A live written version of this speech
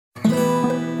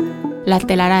La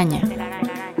telaraña.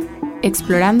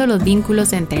 Explorando los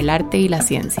vínculos entre el arte y la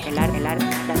ciencia.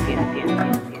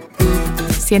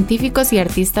 Científicos y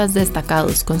artistas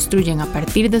destacados construyen a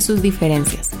partir de sus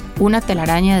diferencias una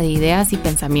telaraña de ideas y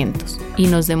pensamientos y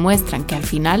nos demuestran que al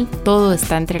final todo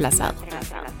está entrelazado.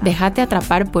 Déjate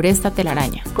atrapar por esta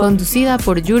telaraña, conducida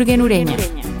por Jürgen Ureña,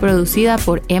 producida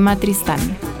por Emma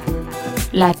Tristán.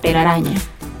 La telaraña,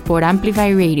 por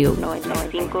Amplify Radio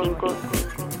 95.5.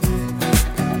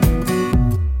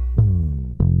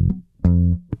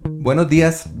 Buenos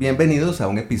días, bienvenidos a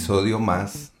un episodio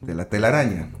más de La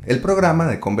Telaraña, el programa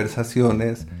de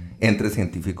conversaciones entre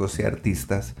científicos y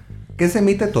artistas que se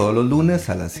emite todos los lunes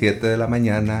a las 7 de la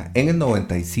mañana en el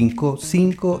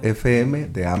 95.5 FM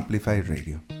de Amplify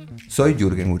Radio. Soy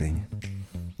Jürgen Ureña.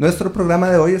 Nuestro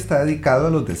programa de hoy está dedicado a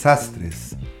los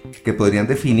desastres, que podrían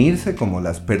definirse como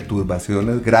las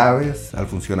perturbaciones graves al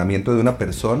funcionamiento de una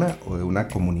persona o de una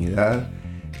comunidad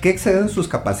que exceden sus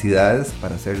capacidades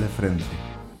para hacerle frente.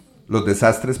 Los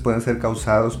desastres pueden ser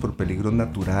causados por peligros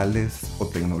naturales o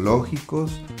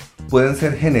tecnológicos, pueden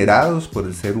ser generados por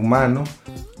el ser humano,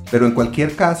 pero en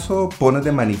cualquier caso ponen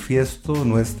de manifiesto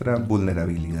nuestra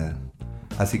vulnerabilidad.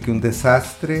 Así que un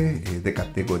desastre de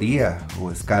categoría o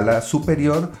escala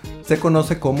superior se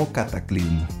conoce como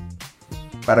cataclismo.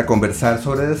 Para conversar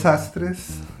sobre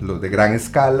desastres, los de gran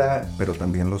escala, pero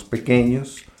también los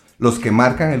pequeños, los que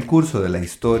marcan el curso de la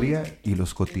historia y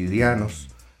los cotidianos,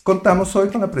 contamos hoy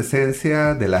con la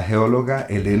presencia de la geóloga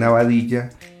Elena Badilla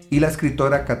y la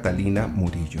escritora Catalina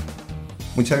Murillo.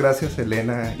 Muchas gracias,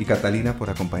 Elena y Catalina,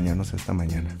 por acompañarnos esta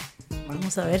mañana.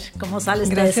 Vamos a ver cómo sale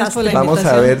este Gracias desastre. por la invitación.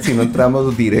 Vamos a ver si no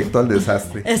entramos directo al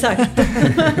desastre. Exacto.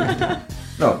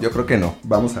 No, yo creo que no.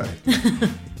 Vamos a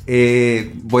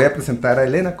ver. Voy a presentar a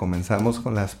Elena. Comenzamos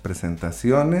con las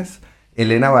presentaciones.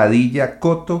 Elena Badilla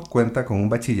Coto cuenta con un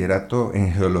bachillerato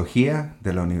en geología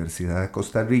de la Universidad de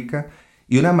Costa Rica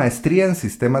y una maestría en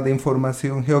sistemas de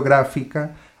información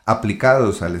geográfica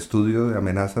aplicados al estudio de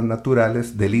amenazas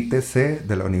naturales del ITC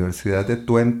de la Universidad de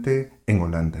Twente en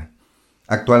Holanda.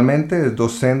 Actualmente es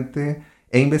docente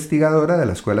e investigadora de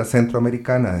la Escuela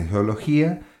Centroamericana de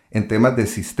Geología en temas de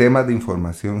sistemas de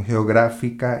información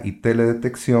geográfica y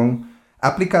teledetección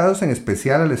aplicados en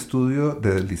especial al estudio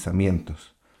de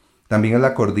deslizamientos. También es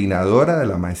la coordinadora de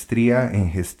la maestría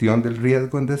en gestión del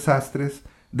riesgo en desastres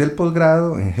del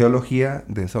posgrado en geología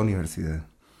de esa universidad.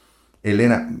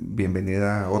 Elena,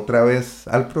 bienvenida otra vez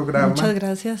al programa. Muchas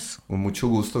gracias. Con mucho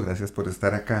gusto, gracias por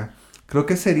estar acá. Creo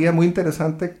que sería muy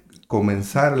interesante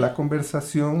comenzar la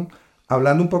conversación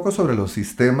hablando un poco sobre los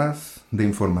sistemas de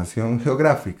información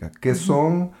geográfica, qué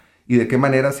son y de qué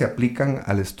manera se aplican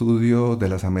al estudio de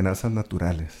las amenazas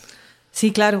naturales.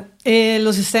 Sí, claro.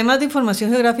 Los sistemas de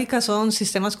información geográfica son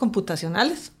sistemas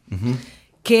computacionales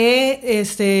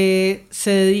que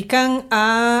se dedican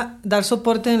a dar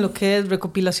soporte en lo que es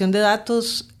recopilación de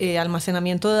datos,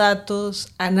 almacenamiento de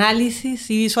datos, análisis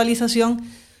y visualización,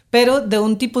 pero de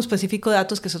un tipo específico de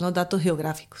datos que son los datos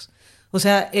geográficos. O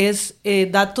sea, es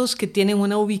datos que tienen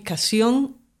una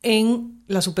ubicación en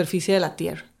la superficie de la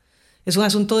Tierra. Es un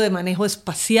asunto de manejo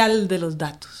espacial de los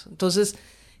datos. Entonces,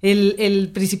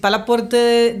 el principal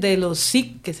aporte de los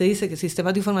SIG, que se dice que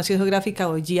Sistemas de Información Geográfica,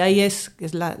 o GIS, que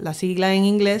es la sigla en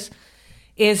inglés,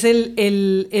 es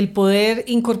el poder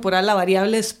incorporar la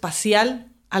variable espacial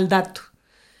al dato.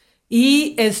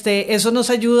 Y eso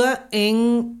nos ayuda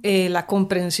en la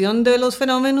comprensión de los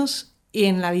fenómenos y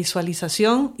en la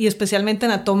visualización y especialmente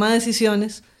en la toma de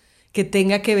decisiones que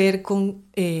tenga que ver con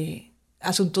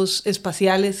asuntos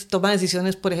espaciales, toma de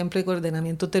decisiones, por ejemplo, de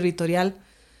ordenamiento territorial,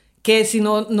 que si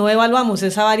no evaluamos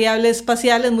esa variable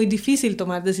espacial es muy difícil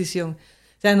tomar decisión.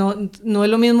 O sea, no es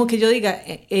lo mismo que yo diga,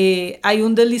 hay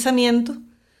un deslizamiento,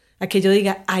 a que yo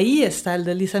diga, ahí está el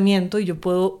deslizamiento y yo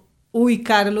puedo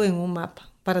ubicarlo en un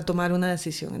mapa para tomar una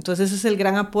decisión. Entonces ese es el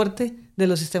gran aporte de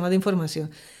los sistemas de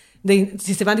información.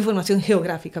 Sistemas de información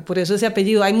geográfica, por eso ese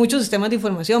apellido. Hay muchos sistemas de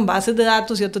información, bases de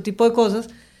datos y otro tipo de cosas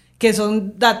que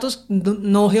son datos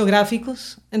no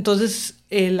geográficos, entonces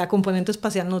la componente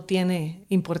espacial no tiene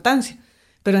importancia,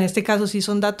 pero en este caso sí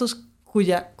son datos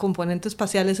cuya componente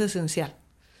espacial es esencial.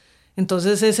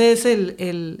 Entonces ese es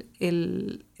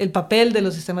el papel de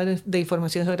los sistemas de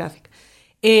información geográfica.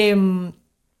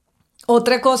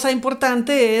 Otra cosa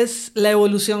importante es la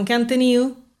evolución que han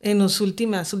tenido en las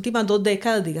últimas 2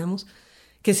 décadas, digamos,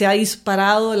 que se ha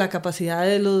disparado la capacidad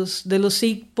de los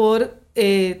SIG por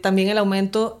también el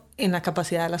aumento en la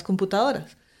capacidad de las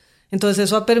computadoras. Entonces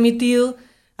eso ha permitido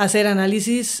hacer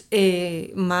análisis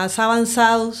más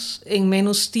avanzados en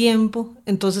menos tiempo,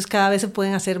 entonces cada vez se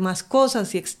pueden hacer más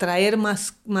cosas y extraer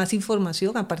más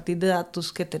información a partir de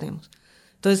datos que tenemos.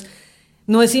 Entonces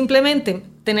no es simplemente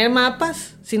tener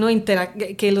mapas, sino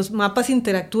que los mapas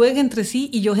interactúen entre sí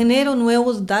y yo genero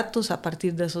nuevos datos a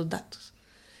partir de esos datos.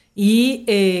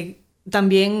 Y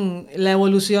también la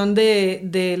evolución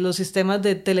de los sistemas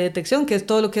de teledetección, que es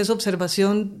todo lo que es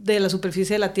observación de la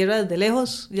superficie de la Tierra desde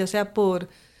lejos, ya sea por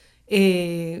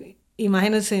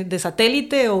imágenes de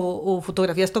satélite o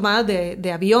fotografías tomadas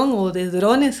de avión o de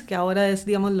drones, que ahora es,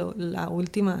 digamos, la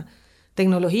última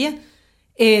tecnología.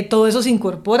 Todo eso se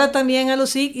incorpora también a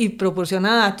los SIG y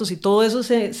proporciona datos, y todo eso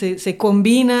se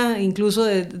combina incluso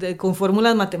con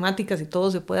fórmulas matemáticas, y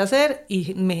todo se puede hacer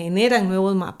y me generan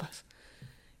nuevos mapas.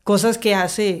 Cosas que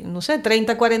hace, no sé,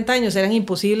 30, 40 años eran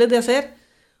imposibles de hacer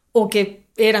o que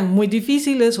eran muy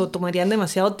difíciles o tomarían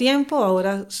demasiado tiempo,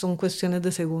 ahora son cuestiones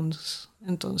de segundos.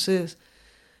 Entonces,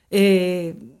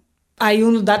 hay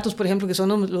unos datos, por ejemplo, que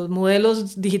son los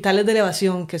modelos digitales de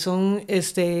elevación, que son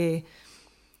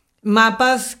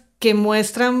mapas que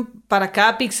muestran para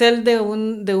cada píxel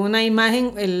de una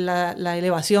imagen la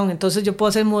elevación. Entonces yo puedo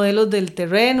hacer modelos del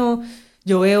terreno,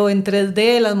 yo veo en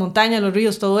 3D las montañas, los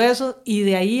ríos, todo eso, y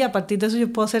de ahí, a partir de eso,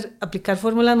 yo puedo aplicar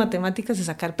fórmulas matemáticas y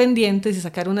sacar pendientes y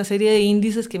sacar una serie de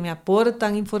índices que me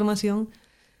aportan información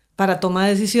para toma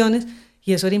de decisiones,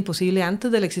 y eso era imposible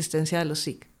antes de la existencia de los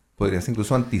SIG. Podrías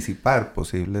incluso anticipar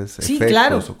posibles sí, efectos,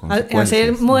 claro, o consecuencias.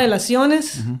 Hacer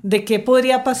modelaciones de qué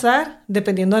podría pasar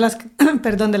dependiendo de las,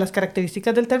 de las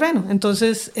características del terreno.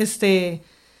 Entonces,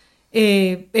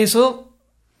 eso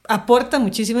aporta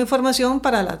muchísima información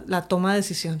para la toma de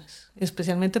decisiones,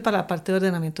 especialmente para la parte de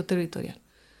ordenamiento territorial.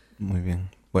 Muy bien.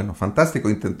 Bueno, fantástico.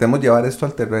 Intentemos llevar esto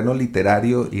al terreno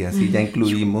literario y así ya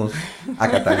incluimos a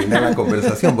Catalina en la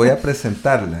conversación. Voy a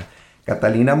presentarla.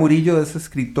 Catalina Murillo es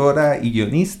escritora y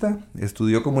guionista.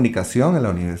 Estudió comunicación en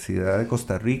la Universidad de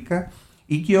Costa Rica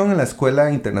y guión en la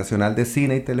Escuela Internacional de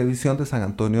Cine y Televisión de San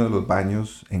Antonio de los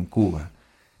Baños, en Cuba.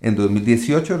 En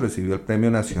 2018 recibió el Premio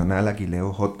Nacional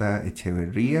Aguileo J.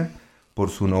 Echeverría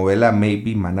por su novela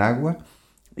Maybe Managua,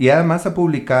 y además ha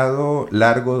publicado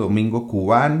Largo Domingo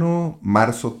Cubano,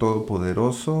 Marzo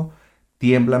Todopoderoso,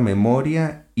 Tiembla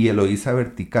Memoria y Eloísa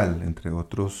Vertical, entre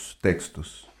otros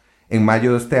textos. En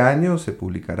mayo de este año se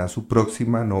publicará su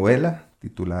próxima novela,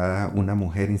 titulada Una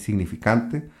mujer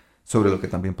insignificante, sobre lo que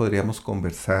también podríamos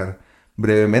conversar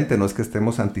brevemente. No es que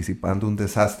estemos anticipando un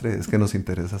desastre, es que nos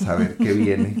interesa saber qué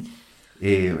viene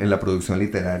en la producción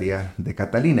literaria de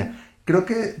Catalina. Creo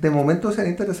que de momento sería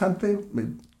interesante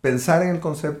pensar en el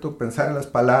concepto, pensar en las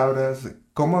palabras.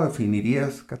 ¿Cómo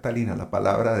definirías, Catalina, la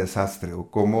palabra desastre,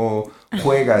 o cómo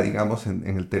juega, digamos,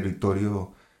 en el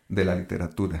territorio de la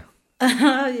literatura?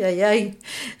 Ay,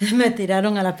 me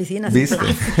tiraron a la piscina. ¿Viste?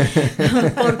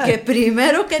 Porque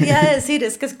primero quería decir,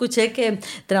 es que escuché que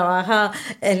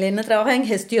Elena trabaja en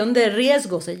gestión de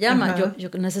riesgo, se llama. Yo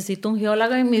necesito un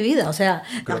geólogo en mi vida, o sea,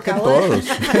 creo que todos.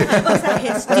 O sea,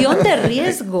 gestión de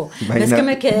riesgo. Imagínate. Es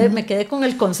que me quedé con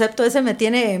el concepto ese, me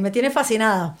tiene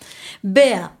fascinada.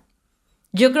 Vea,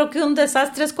 yo creo que un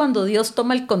desastre es cuando Dios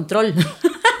toma el control.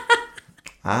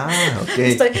 Ah, ok.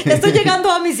 Estoy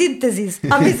llegando a mi síntesis.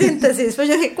 Pues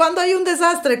yo dije, ¿cuándo hay un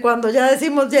desastre? Cuando ya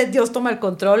decimos, Dios toma el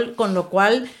control, con lo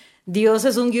cual Dios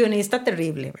es un guionista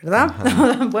terrible, ¿verdad?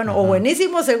 Bueno, o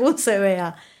buenísimo según se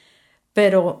vea.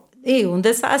 Pero, y un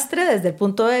desastre desde el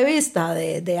punto de vista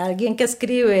de alguien que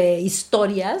escribe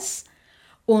historias,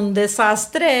 un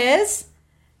desastre es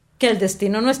que el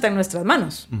destino no está en nuestras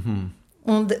manos.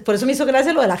 Por eso me hizo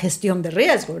gracia lo de la gestión de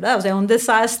riesgo, ¿verdad? O sea, un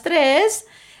desastre es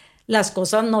las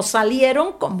cosas no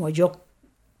salieron como yo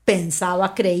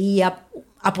pensaba, creía,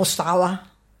 apostaba.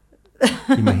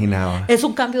 Imaginaba. Es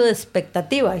un cambio de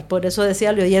expectativa, y por eso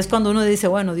decía, y es cuando uno dice,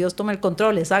 bueno, Dios toma el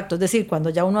control, exacto. Es decir, cuando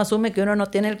ya uno asume que uno no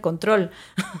tiene el control.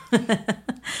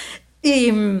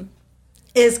 Y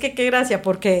es que qué gracia,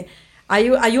 porque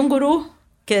hay un gurú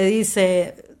que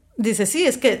dice, sí,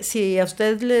 es que si a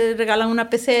usted le regalan una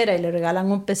pecera y le regalan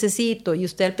un pececito, y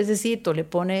usted al pececito le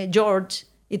pone George,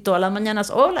 y todas las mañanas,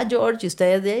 hola George, y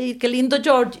usted, qué lindo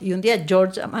George, y un día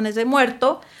George amanece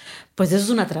muerto, pues eso es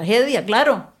una tragedia,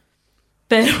 claro.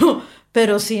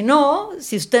 Pero si no,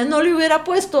 si usted no le hubiera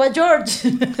puesto a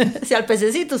George, si al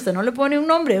pececito usted no le pone un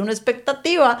nombre, una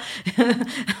expectativa,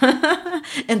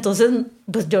 entonces,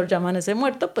 pues George amanece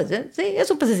muerto, pues sí, es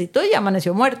un pececito y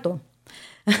amaneció muerto.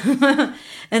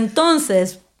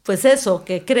 Entonces, pues eso,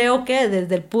 que creo que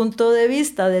desde el punto de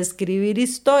vista de escribir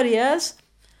historias,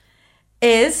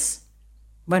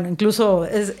 incluso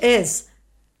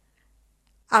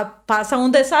pasa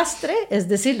un desastre, es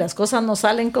decir, las cosas no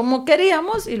salen como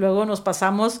queríamos y luego nos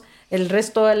pasamos el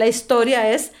resto de la historia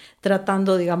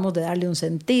tratando, digamos, de darle un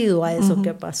sentido a eso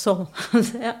que pasó. O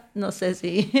sea, no sé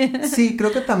si... Sí,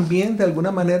 creo que también de alguna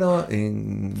manera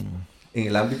en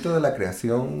el ámbito de la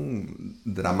creación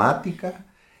dramática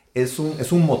es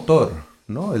un motor,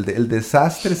 ¿no? El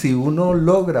desastre, si uno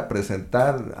logra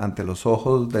presentar ante los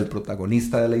ojos del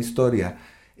protagonista de la historia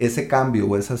ese cambio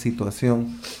o esa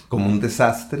situación como un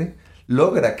desastre,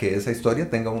 logra que esa historia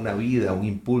tenga una vida, un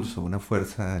impulso, una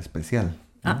fuerza especial.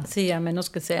 Sí, a menos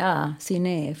que sea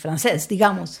cine francés,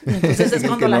 digamos. Entonces es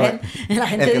cuando la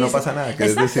gente dice... no pasa nada,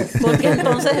 exacto, decir. Porque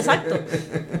entonces,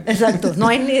 exacto, no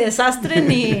hay ni desastre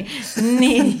ni...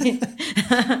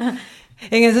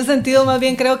 En ese sentido, más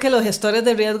bien creo que los gestores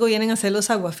de riesgo vienen a ser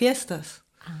los aguafiestas.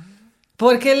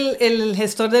 Porque el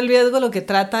gestor del riesgo lo que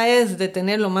trata es de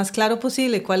tener lo más claro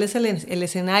posible cuál es el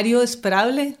escenario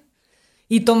esperable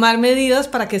y tomar medidas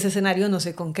para que ese escenario no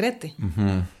se concrete.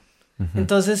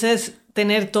 Entonces es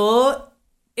tener todo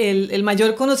el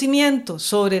mayor conocimiento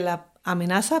sobre la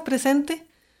amenaza presente,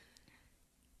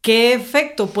 qué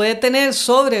efecto puede tener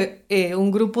sobre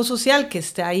un grupo social que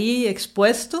esté ahí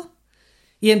expuesto,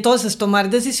 y entonces tomar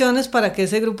decisiones para que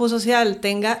ese grupo social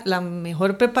tenga la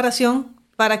mejor preparación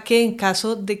para que en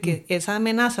caso de que esa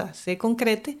amenaza se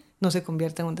concrete, no se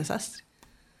convierta en un desastre.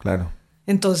 Claro.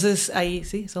 Entonces ahí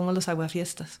sí, somos los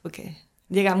aguafiestas, porque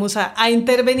llegamos a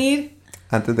intervenir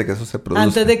antes de que eso se produzca.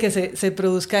 Antes de que se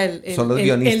produzca Son los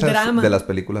guionistas el drama de las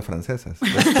películas francesas,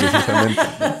 precisamente.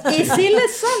 Y sí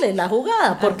les sale la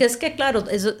jugada, porque es que, claro,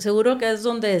 seguro que es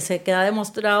donde se queda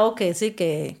demostrado que sí,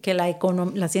 que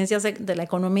las ciencias de la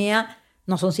economía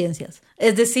no son ciencias.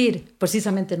 Es decir,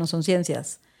 precisamente no son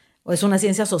ciencias. O es una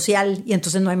ciencia social y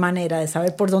entonces no hay manera de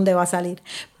saber por dónde va a salir.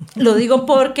 Lo digo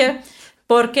porque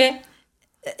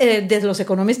desde los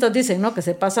economistas dicen, ¿no?, que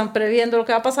se pasan previendo lo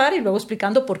que va a pasar y luego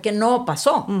explicando por qué no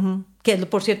pasó. Que,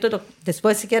 por cierto,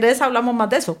 después, si quieres, hablamos más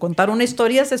de eso. Contar una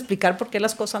historia es explicar por qué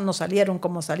las cosas no salieron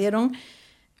como salieron.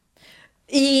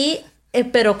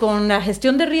 Pero con la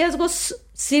gestión de riesgos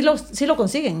sí lo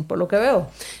consiguen, por lo que veo.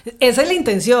 Esa es la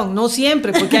intención, no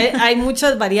siempre, porque hay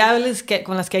muchas variables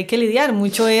con las que hay que lidiar.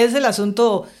 Mucho es el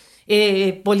asunto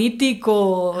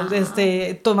político,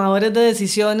 tomadores de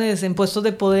decisiones en puestos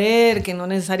de poder que no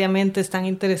necesariamente están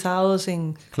interesados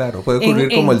en... Claro, puede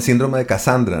ocurrir como el síndrome de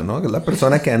Cassandra, ¿no? Que es la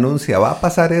persona que anuncia, va a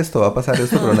pasar esto,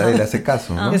 pero nadie le hace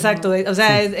caso, ¿no? Exacto, o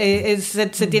sea,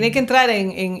 se tiene que entrar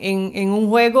en un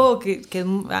juego que es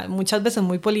muchas veces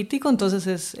muy político,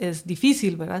 entonces es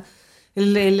difícil, ¿verdad?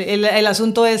 El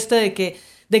asunto de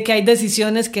que hay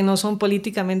decisiones que no son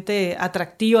políticamente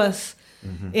atractivas,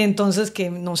 entonces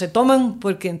que no se toman,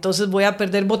 porque entonces voy a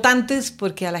perder votantes,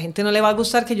 porque a la gente no le va a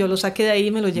gustar que yo lo saque de ahí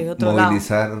y me lo lleve a otro lado.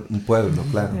 Movilizar un pueblo,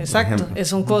 claro. Exacto,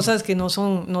 son cosas que no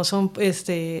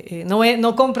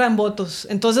compran votos.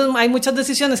 Entonces hay muchas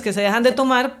decisiones que se dejan de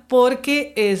tomar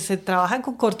porque se trabaja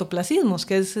con cortoplacismos,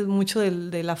 que es mucho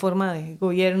de la forma de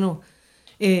gobierno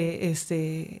en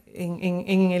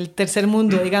el tercer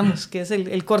mundo, digamos, que es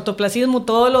el cortoplacismo.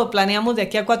 Todo lo planeamos de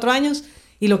aquí a 4 años.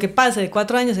 Y lo que pase de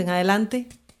 4 años en adelante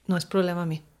no es problema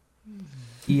mío.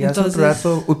 Y entonces, hace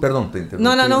un rato... Uy, perdón, te interrumpí.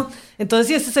 No. Entonces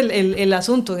sí, ese es el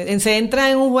asunto. Se entra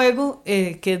en un juego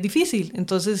que es difícil.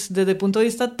 Entonces, desde el punto de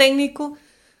vista técnico,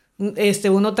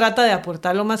 uno trata de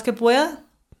aportar lo más que pueda,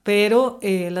 pero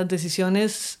las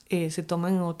decisiones se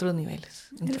toman en otros niveles.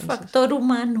 Entonces, el factor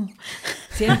humano.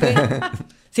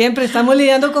 Siempre estamos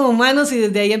lidiando con humanos y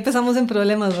desde ahí empezamos en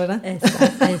problemas, ¿verdad?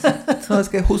 Exacto. No, es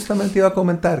que justamente iba a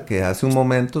comentar que hace un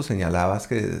momento señalabas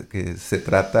que se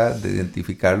trata de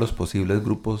identificar los posibles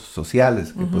grupos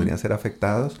sociales que podrían ser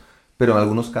afectados, pero en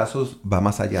algunos casos va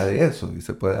más allá de eso y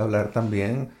se puede hablar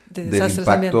también del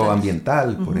impacto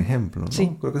ambiental, por ejemplo, ¿no?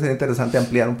 Sí. Creo que sería interesante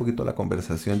ampliar un poquito la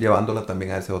conversación llevándola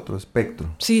también a ese otro espectro.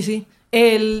 Sí.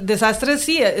 El desastre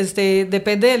sí,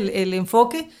 depende del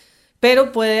enfoque.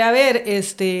 Pero puede haber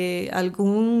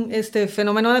algún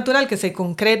fenómeno natural que se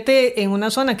concrete en una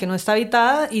zona que no está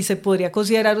habitada y se podría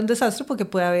considerar un desastre porque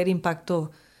puede haber impacto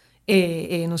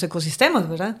en los ecosistemas,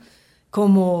 ¿verdad?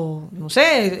 Como, no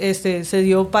sé, se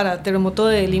dio para terremoto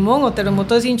de Limón o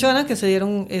terremoto de Cinchona, que se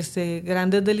dieron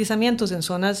grandes deslizamientos en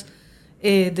zonas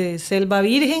de selva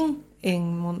virgen,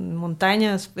 en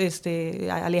montañas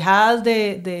alejadas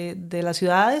de las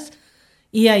ciudades.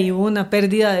 Y ahí hubo una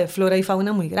pérdida de flora y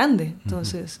fauna muy grande.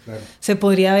 Entonces, claro, se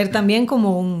podría ver también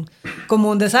como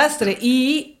un desastre.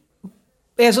 Y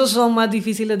esos son más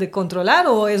difíciles de controlar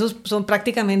o esos son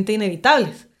prácticamente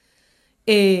inevitables.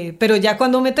 Pero ya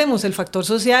cuando metemos el factor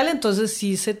social, entonces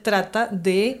sí se trata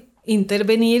de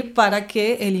intervenir para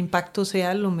que el impacto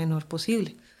sea lo menor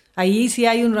posible. Ahí sí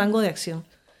hay un rango de acción.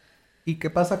 ¿Y qué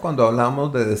pasa cuando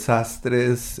hablamos de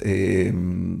desastres...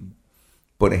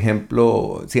 por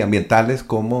ejemplo, sí, ambientales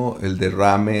como el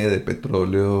derrame de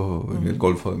petróleo en el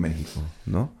Golfo de México,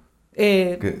 ¿no?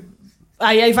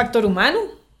 Ahí hay factor humano.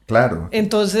 Claro.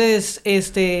 Entonces,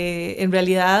 en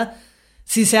realidad,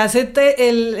 si se hace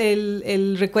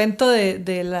el recuento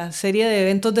de la serie de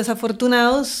eventos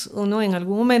desafortunados, uno en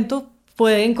algún momento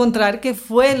puede encontrar que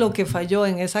fue lo que falló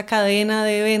en esa cadena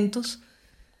de eventos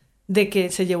de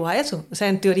que se llevó a eso. O sea,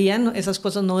 en teoría esas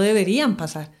cosas no deberían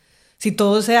pasar. Si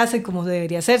todo se hace como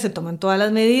debería ser, se toman todas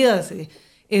las medidas,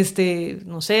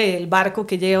 no sé, el barco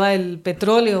que lleva el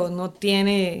petróleo no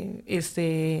tiene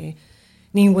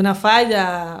ninguna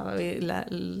falla,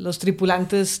 los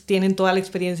tripulantes tienen toda la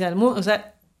experiencia del mundo. O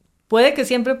sea, puede que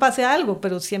siempre pase algo,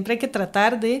 pero siempre hay que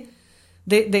tratar de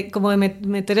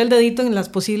meter el dedito en las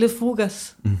posibles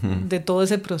fugas de todo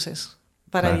ese proceso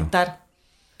para evitar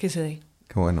que se dé.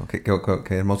 Qué bueno,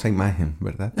 qué hermosa imagen,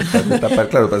 ¿verdad?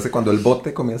 Claro, parece cuando el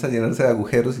bote comienza a llenarse de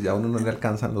agujeros y ya a uno no le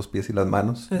alcanzan los pies y las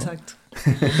manos, ¿no? Exacto.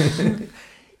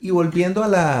 Y volviendo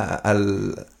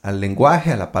al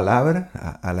lenguaje, a la palabra,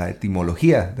 a la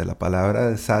etimología de la palabra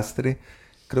desastre,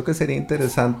 creo que sería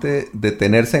interesante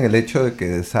detenerse en el hecho de que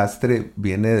desastre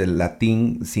viene del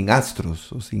latín sin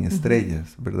astros o sin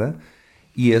estrellas, ¿verdad?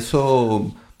 Y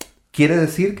eso quiere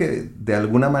decir que de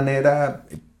alguna manera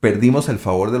perdimos el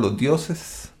favor de los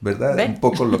dioses, ¿verdad? ¿Ve? Un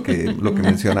poco lo que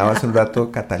mencionaba hace un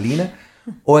rato Catalina.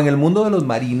 O en el mundo de los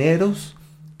marineros,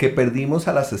 que perdimos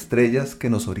a las estrellas que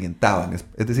nos orientaban.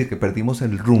 Es decir, que perdimos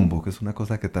el rumbo, que es una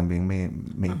cosa que también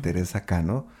me interesa acá,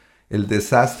 ¿no? El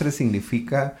desastre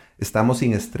significa estamos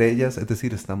sin estrellas, es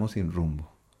decir, estamos sin rumbo.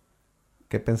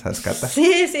 ¿Qué pensás, Cata? Sí,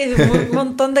 un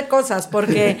montón de cosas,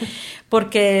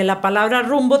 porque la palabra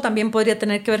rumbo también podría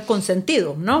tener que ver con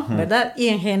sentido, ¿no? ¿Verdad? Y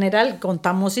en general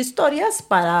contamos historias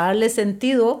para darle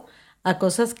sentido a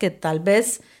cosas que tal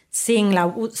vez sin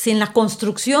la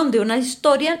construcción de una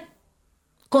historia,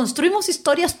 construimos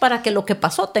historias para que lo que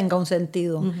pasó tenga un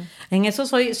sentido. En eso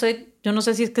yo no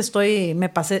sé si es que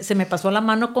se me pasó la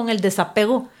mano con el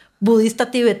desapego budista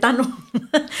tibetano,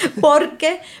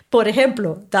 porque, por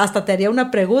ejemplo, hasta te haría una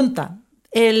pregunta.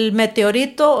 El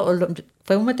meteorito,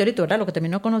 fue un meteorito, ¿verdad? Lo que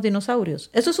terminó con los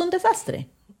dinosaurios. ¿Eso es un desastre?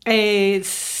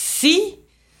 Sí,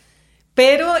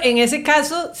 pero en ese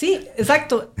caso, sí,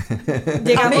 exacto.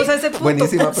 Llegamos a ese punto.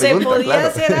 Buenísima pregunta, ¿Se podía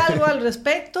hacer claro. algo al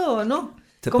respecto o no?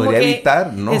 ¿Se podría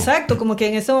evitar? No. Exacto, como que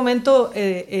en ese momento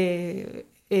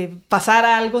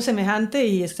pasara algo semejante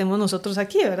y estemos nosotros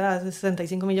aquí, ¿verdad? Hace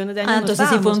 65 millones de años. Entonces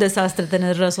sí fue un desastre,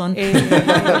 tenés razón.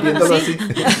 Viéndolo así.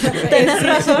 Tenés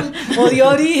razón. O dio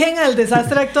origen al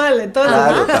desastre actual. Entonces,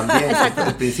 claro, también. Exacto.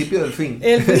 El principio del fin.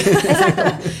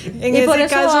 Exacto. En y ese por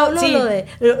eso caso, hablo sí. lo de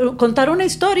contar una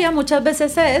historia muchas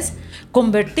veces es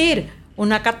convertir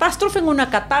una catástrofe en una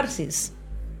catarsis.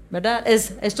 ¿Verdad?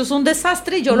 Esto es un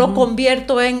desastre y yo lo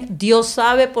convierto en Dios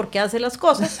sabe por qué hace las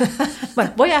cosas.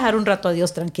 Bueno, voy a dejar un rato a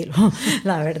Dios tranquilo,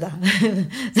 la verdad.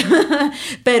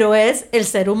 Pero es el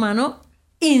ser humano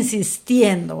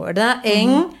insistiendo, ¿verdad?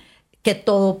 En que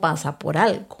todo pasa por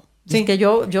algo. Sí. Es que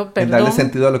yo perdón. En darle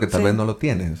sentido a lo que tal vez no lo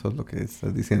tiene, eso es lo que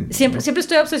estás diciendo. Siempre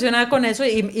estoy obsesionada con eso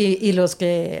y los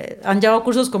que han llevado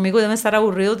cursos conmigo deben estar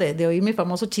aburridos de oír mi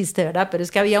famoso chiste, ¿verdad? Pero es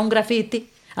que había un graffiti,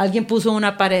 alguien puso en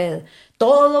una pared,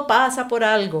 todo pasa por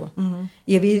algo.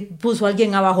 Y puso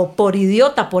alguien abajo, por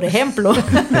idiota, por ejemplo.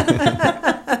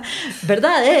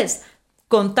 ¿Verdad?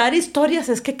 Contar historias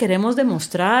es que queremos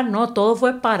demostrar, ¿no? Todo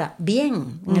fue para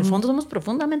bien. En el fondo somos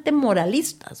profundamente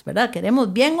moralistas, ¿verdad?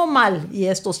 Queremos bien o mal, y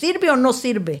esto sirve o no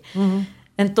sirve.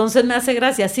 Entonces me hace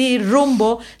gracia, sí,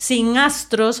 rumbo, sin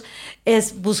astros,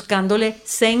 es buscándole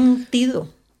sentido,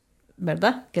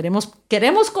 ¿verdad?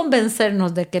 Queremos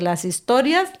convencernos de que las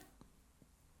historias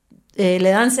le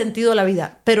dan sentido a la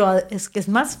vida, pero es que es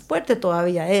más fuerte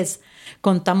todavía,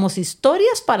 contamos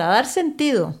historias para dar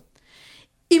sentido.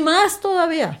 Y más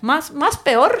todavía, más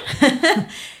peor,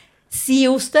 si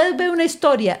usted ve una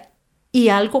historia y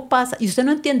algo pasa, y usted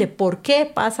no entiende por qué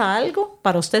pasa algo,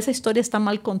 para usted esa historia está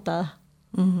mal contada.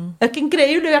 Es que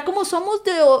increíble, vea cómo somos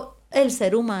el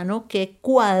ser humano, que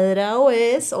cuadrado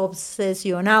es,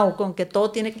 obsesionado con que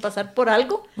todo tiene que pasar por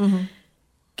algo,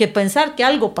 que pensar que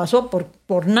algo pasó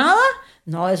por nada,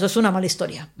 no, eso es una mala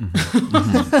historia.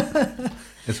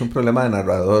 Es un problema de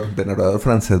narrador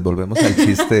francés. Volvemos al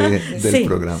chiste del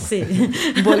programa. Sí.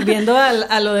 Volviendo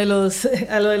a lo de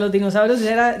los dinosaurios,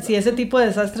 si ese tipo de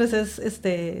desastres es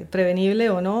prevenible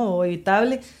o no, o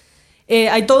evitable.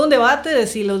 Hay todo un debate de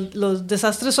si los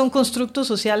desastres son constructos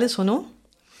sociales o no.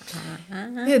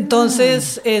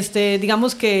 Entonces,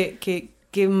 digamos que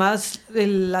más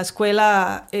la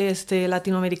escuela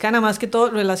latinoamericana, más que todo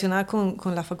relacionada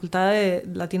con la Facultad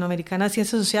Latinoamericana de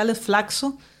Ciencias Sociales,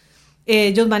 Flaxo,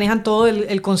 ellos manejan todo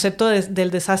el concepto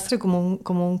del desastre como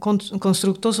un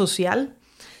constructo social.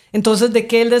 Entonces, ¿de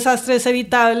qué el desastre es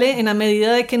evitable? En la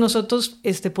medida de que nosotros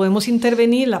podemos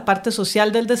intervenir la parte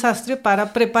social del desastre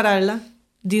para prepararla,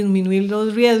 disminuir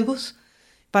los riesgos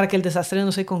para que el desastre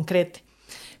no se concrete.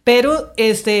 Pero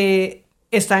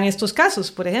están estos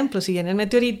casos, por ejemplo, si viene el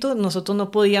meteorito, nosotros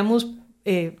no podíamos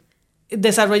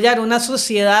desarrollar una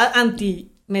sociedad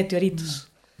anti-meteoritos.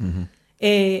 Uh-huh.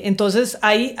 Entonces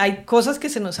hay cosas que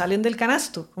se nos salen del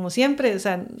canasto, como siempre. O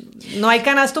sea, no hay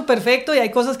canasto perfecto y hay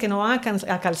cosas que no van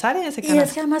a calzar en ese canasto. Y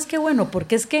es que además qué bueno,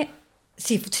 porque es que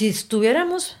si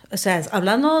estuviéramos, o sea,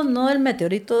 hablando no del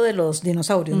meteorito de los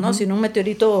dinosaurios, uh-huh, ¿no? Sino un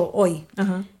meteorito hoy,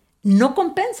 uh-huh, no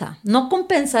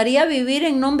compensaría vivir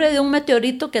en nombre de un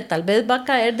meteorito que tal vez va a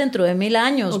caer dentro de 1000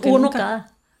 años, uno cada...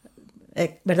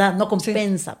 ¿verdad? No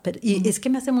compensa. Sí. Pero, y es que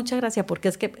me hace mucha gracia porque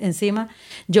es que encima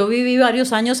yo viví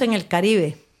varios años en el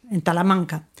Caribe, en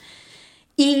Talamanca,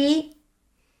 y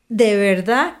de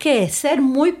verdad que ser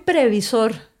muy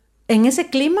previsor en ese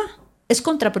clima es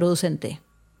contraproducente.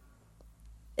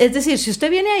 Es decir, si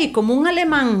usted viene ahí como un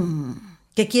alemán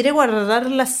que quiere guardar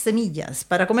las semillas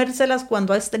para comérselas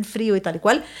cuando esté el frío y tal y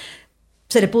cual,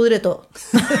 se le pudre todo.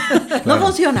 Claro. No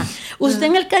funciona. Usted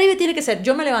en el Caribe tiene que ser,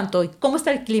 yo me levanto hoy, ¿cómo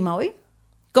está el clima hoy?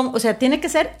 O sea, tiene que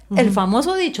ser uh-huh, el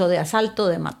famoso dicho de asalto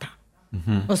de mata.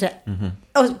 Uh-huh. O sea,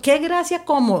 uh-huh, qué gracia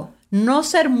como no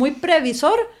ser muy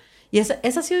previsor. Y esa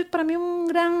ha sido para mí un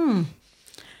gran...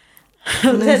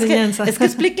 O sea, es que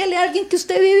explíquele a alguien que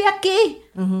usted vive aquí.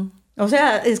 Uh-huh. O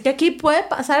sea, es que aquí puede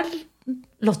pasar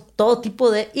todo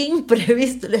tipo de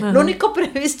imprevistos. Uh-huh. Lo único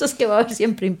previsto es que va a haber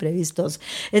siempre imprevistos.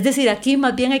 Es decir, aquí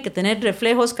más bien hay que tener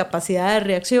reflejos, capacidad de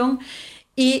reacción,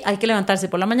 y hay que levantarse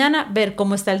por la mañana, ver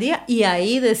cómo está el día y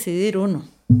ahí decidir uno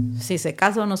si se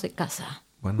casa o no se casa.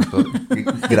 Bueno,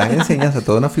 gran enseñanza,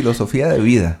 toda una filosofía de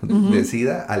vida. Uh-huh.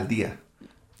 Decida al día,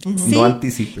 sí, no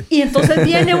anticipe. Y entonces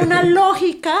viene una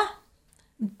lógica,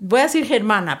 voy a decir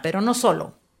germana, pero no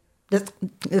solo,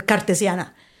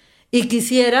 cartesiana. Y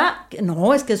quisiera,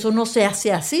 no, es que eso no se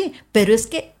hace así, pero es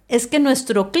que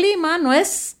nuestro clima no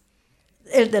es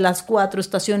el de las 4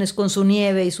 estaciones con su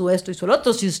nieve y su esto y su lo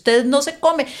otro. Si usted no se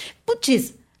come,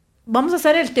 puchis, vamos a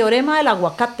hacer el teorema del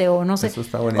aguacate o no sé. Eso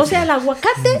está buenísimo. O sea, el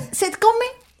aguacate se come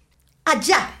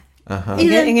allá. Ajá.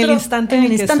 Y en el instante. En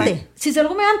el instante. Si se lo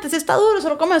come antes está duro, se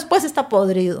lo come después está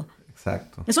podrido.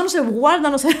 Exacto. Eso no se guarda,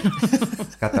 no se...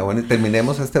 Cata, bueno, y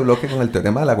terminemos este bloque con el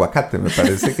teorema del aguacate. Me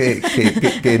parece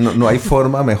que no hay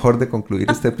forma mejor de concluir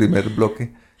este primer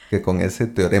bloque que con ese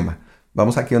teorema.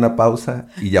 Vamos aquí a una pausa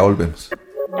y ya volvemos.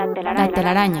 La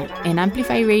telaraña en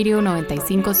Amplify Radio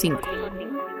 95.5.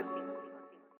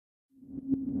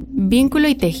 Vínculo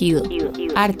y tejido,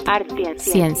 arte,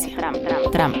 ciencia,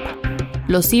 trampa.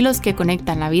 Los hilos que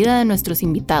conectan la vida de nuestros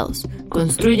invitados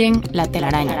construyen la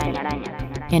telaraña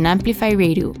en Amplify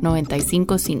Radio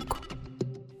 95.5.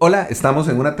 Hola, estamos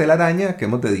en una telaraña que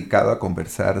hemos dedicado a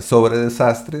conversar sobre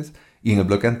desastres. Y en el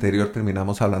bloque anterior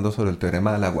terminamos hablando sobre el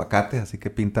teorema del aguacate, así que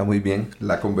pinta muy bien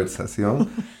la conversación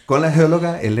con la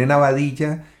geóloga Elena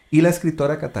Badilla y la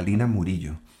escritora Catalina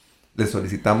Murillo. Le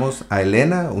solicitamos a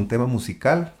Elena un tema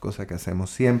musical, cosa que hacemos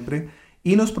siempre,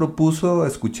 y nos propuso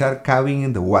escuchar Cabin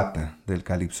in the Water, del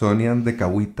Calypsonian de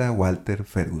Kawita Walter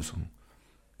Ferguson.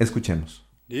 Escuchemos.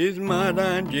 This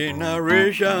modern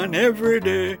generation, every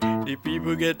day, the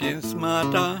people getting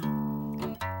smarter.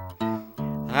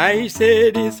 I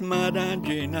say this modern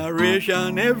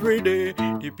generation, every day,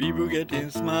 the people getting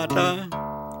smarter.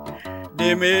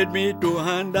 They made me to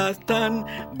understand,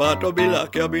 but to be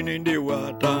like cabin in the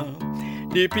water.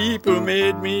 The people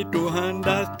made me to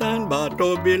understand, but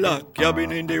to be like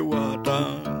cabin in the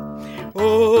water.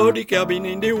 Oh, the cabin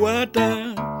in the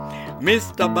water,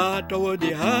 Mr. Bato was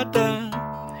the hatter.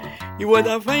 He was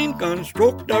a fine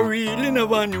constructor, really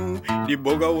never knew the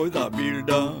bugger was a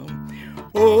builder.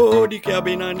 Oh, the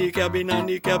cabin and the cabin and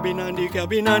the cabin and the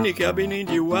cabin and the cabin in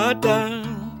the water.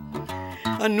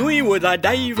 I knew he was a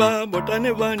diver, but I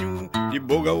never knew the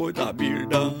bugger was a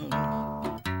builder.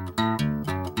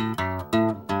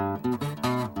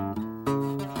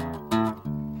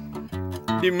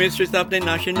 The mistress of the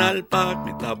national park,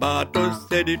 Mr. Bartos,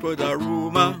 said it was a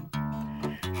rumor.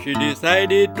 She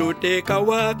decided to take a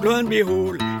walk, lo and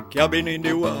behold, cabin in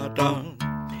the water.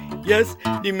 Yes,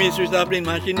 the mistress of the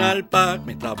national park,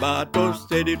 Mr. Bartos,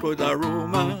 said it was a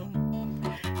rumor.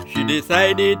 She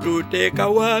decided to take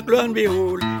a walk, lo and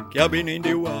behold, cabin in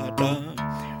the water.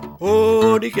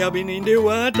 Oh, the cabin in the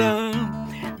water,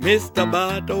 Mr.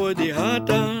 Bartos was the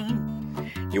hatter.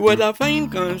 He was a fine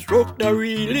constructor,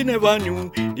 really never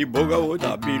knew the bugger was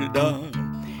a builder.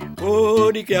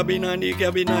 Oh, the cabin and the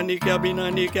cabin and the cabin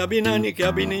and the cabin and the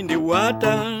cabin in the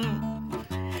water.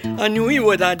 I knew he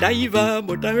was a diver,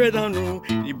 but I rather knew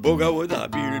the bugger was a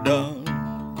builder.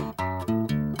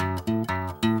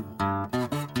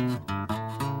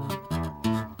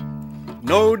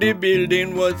 Now the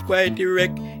building was quite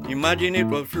erect. Imagine it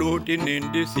was floating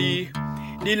in the sea.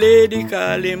 The lady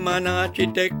called him an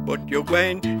architect, but you're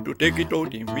going to take it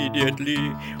out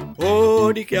immediately.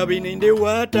 Oh, the cabin in the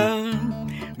water,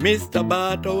 Mr.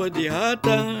 Barter was the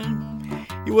hatter.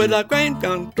 He was a kind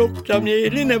construction,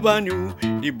 he never knew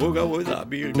the bugger was a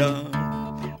builder.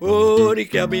 Oh, the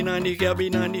cabin and the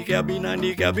cabin and the cabin and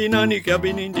the cabin and the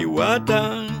cabin in the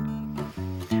water.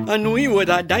 I knew he was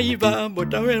a diver,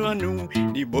 but I never knew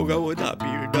the bugger was a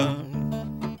builder.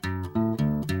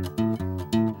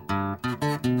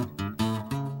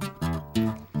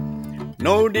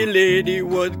 Now the lady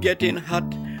was getting hot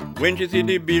when she see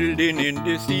the building in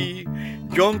the sea,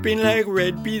 jumping like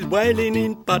red peas boiling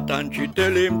in pot, and she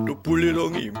tell him to pull it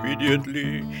on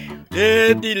immediately.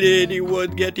 Yes, the lady was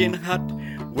getting hot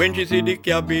when she see the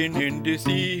cabin in the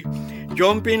sea,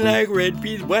 jumping like red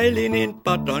peas boiling in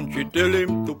pot, and she tell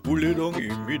him to pull it on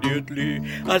immediately.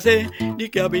 I say, the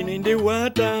cabin in the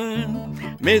water,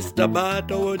 Mr.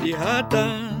 Barter was the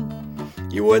hatter.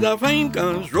 He was a fine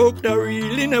constructor,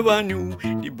 really never knew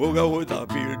the bugger was a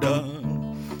builder.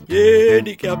 Yeah,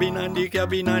 the cabin and the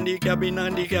cabin and the cabin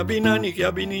and the cabin and the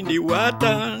cabin in the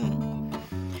water.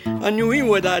 I knew he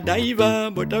was a diver,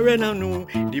 but I rather knew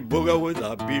the bugger was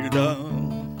a builder.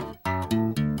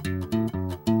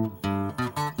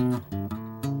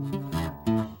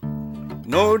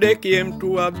 Now they came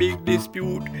to a big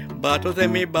dispute. Barter said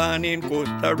me born in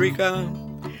Costa Rica.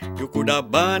 You could have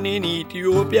born in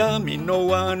Ethiopia, me no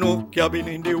want no cabin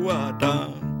in the water.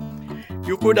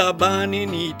 You could have born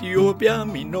in Ethiopia,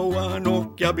 me no want no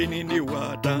cabin in the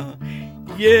water.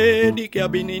 Yeah, the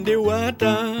cabin in the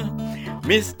water,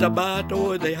 Mr. Barter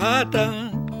was the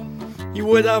hatter. He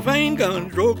was a fine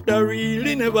constructor,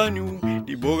 really never knew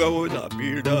the bugger was a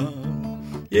builder.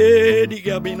 Yeah, the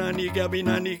cabin and the cabin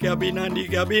and the cabin and the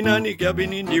cabin and the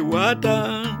cabin in the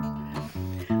water.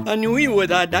 I knew he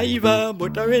was a diver,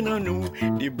 but I never knew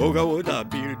the bugger was a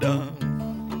builder.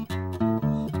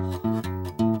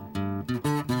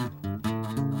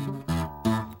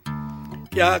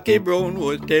 Jackie Brown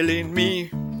was telling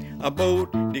me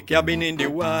about the cabin in the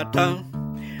water.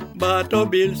 Barter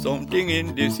built something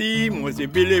in the sea, must he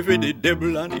believe in the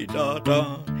devil and the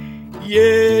daughter.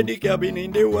 Yeah, the cabin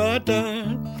in the water,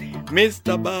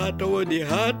 Mr. Barter was the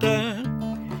hatter.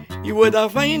 He was a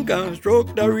fine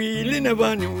constructor, really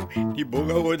never knew the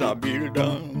bugger was a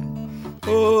builder.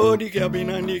 Oh, the cabin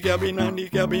and the cabin and the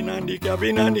cabin and the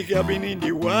cabin and the cabin in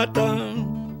the water.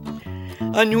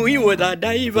 I knew he was a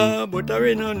diver, but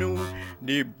I never knew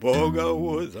the bugger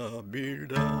was a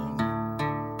builder.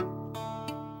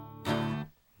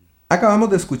 Acabamos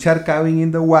de escuchar Cabin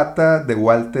in the Water de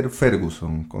Walter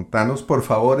Ferguson. Contanos, por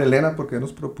favor, Elena, ¿por qué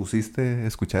nos propusiste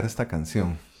escuchar esta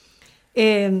canción?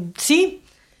 Sí,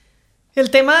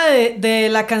 el tema de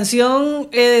la canción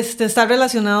está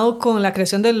relacionado con la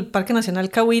creación del Parque Nacional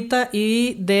Cahuita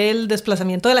y del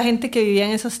desplazamiento de la gente que vivía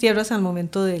en esas tierras al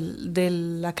momento de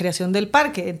la creación del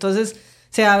parque. Entonces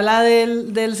se habla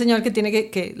del señor que tiene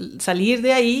que salir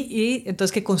de ahí y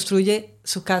entonces que construye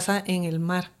su casa en el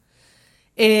mar.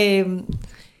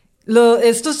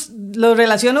 Lo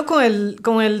relaciono con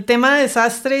el tema de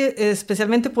desastre,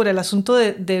 especialmente por el asunto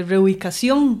de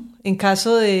reubicación en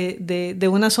caso de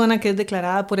una zona que es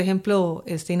declarada, por ejemplo,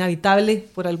 inhabitable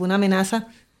por alguna amenaza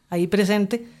ahí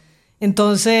presente.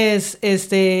 Entonces,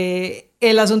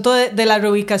 el asunto de la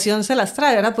reubicación se las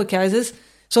trae, ¿verdad? Porque a veces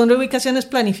son reubicaciones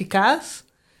planificadas,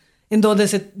 en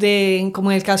donde como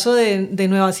en el caso de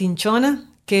Nueva Cinchona,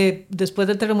 que después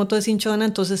del terremoto de Cinchona,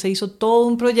 entonces se hizo todo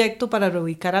un proyecto para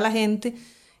reubicar a la gente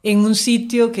en un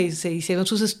sitio que se hicieron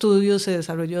sus estudios, se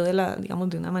desarrolló de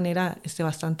una manera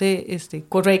bastante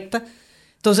correcta.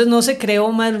 Entonces no se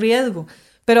creó más riesgo,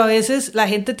 pero a veces la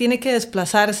gente tiene que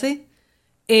desplazarse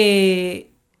de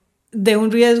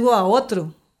un riesgo a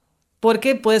otro,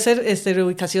 porque puede ser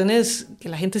reubicaciones que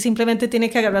la gente simplemente tiene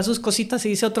que agarrar sus cositas y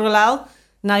irse a otro lado,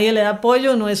 nadie le da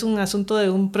apoyo, no es un asunto de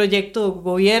un proyecto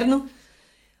gobierno.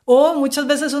 O muchas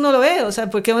veces uno lo ve, o sea,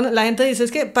 porque la gente dice,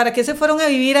 es que ¿para qué se fueron a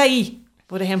vivir ahí?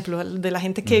 Por ejemplo, de la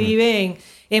gente que vive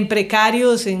en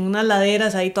precarios, en unas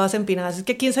laderas ahí todas empinadas. Es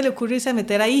que ¿a quién se le ocurre irse a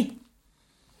meter ahí?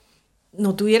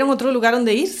 No tuvieron otro lugar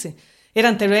donde irse.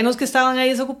 Eran terrenos que estaban ahí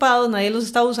desocupados, nadie los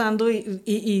estaba usando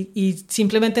y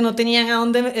simplemente no tenían a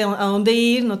dónde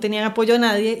ir, no tenían apoyo a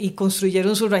nadie y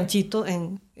construyeron su ranchito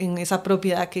en esa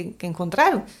propiedad que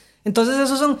encontraron. Entonces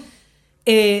esos son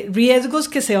riesgos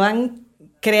que se van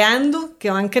creando, que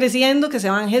van creciendo, que se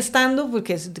van gestando,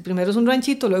 porque primero es un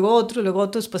ranchito, luego otro,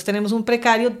 después tenemos un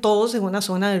precario, todos en una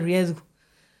zona de riesgo,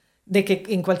 de que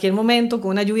en cualquier momento,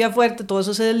 con una lluvia fuerte, todo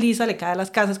eso se desliza, le cae a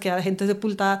las casas, queda la gente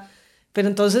sepultada. Pero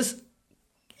entonces,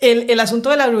 el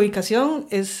asunto de la reubicación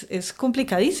es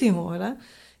complicadísimo, ¿verdad?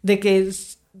 De que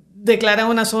declara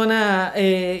una zona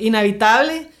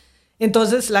inhabitable.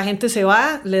 Entonces la gente se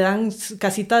va, le dan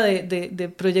casita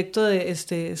de proyecto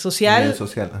social,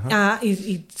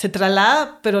 y se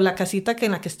traslada, pero la casita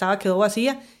en la que estaba quedó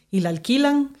vacía y la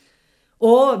alquilan,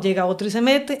 o llega otro y se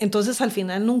mete. Entonces al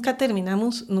final nunca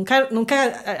terminamos, nunca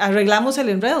arreglamos el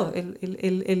enredo.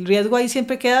 El riesgo ahí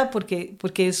siempre queda porque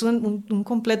es un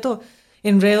completo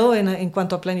enredo en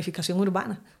cuanto a planificación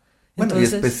urbana. Bueno,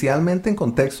 entonces, y especialmente en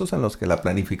contextos en los que la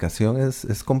planificación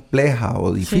es compleja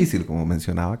o difícil, sí, como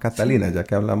mencionaba Catalina, sí, ya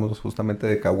que hablamos justamente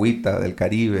de Cahuita, del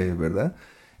Caribe, ¿verdad?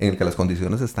 En el que las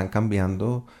condiciones están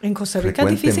cambiando. En Costa Rica es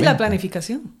difícil la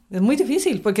planificación, es muy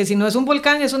difícil, porque si no es un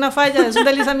volcán, es una falla, es un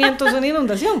deslizamiento, es una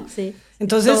inundación. Sí.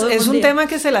 Entonces es un tema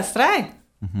que se las trae.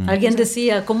 Uh-huh. Alguien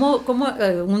decía, ¿cómo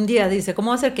un día dice, cómo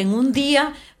va a ser que en un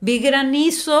día vi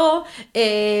granizo,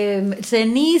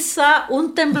 ceniza,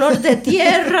 un temblor de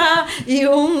tierra y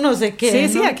un no sé qué? Sí,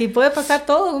 ¿no? Sí, aquí puede pasar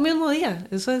todo en un mismo día.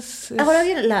 Eso es... Ahora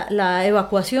bien, la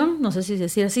evacuación, no sé si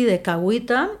decir así, de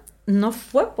Cahuita, no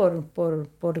fue por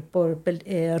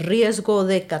riesgo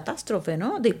de catástrofe,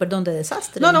 ¿no? De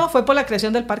desastre. No, fue por la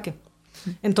creación del parque.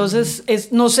 Entonces,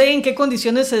 no sé en qué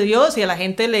condiciones se dio, si a la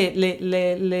gente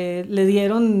le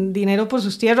dieron dinero por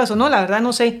sus tierras o no, la verdad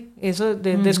no sé, eso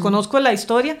desconozco la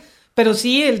historia, pero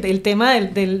sí el tema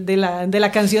de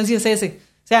la canción sí es ese,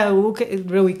 o sea, hubo que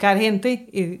reubicar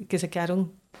gente que se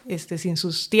quedaron sin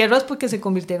sus tierras porque se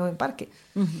convirtieron en parque.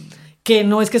 Uh-huh. Que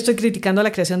no es que estoy criticando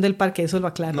la creación del parque, eso lo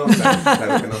aclaro. No,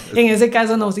 claro que no. En ese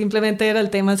caso no, simplemente era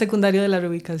el tema secundario de la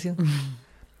reubicación.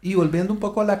 Y volviendo un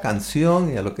poco a la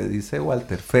canción y a lo que dice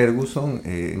Walter Ferguson,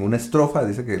 en una estrofa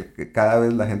dice que cada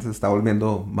vez la gente se está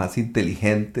volviendo más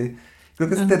inteligente. Creo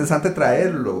que es interesante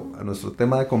traerlo a nuestro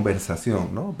tema de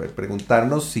conversación, ¿no?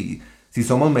 Preguntarnos si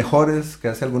somos mejores que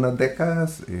hace algunas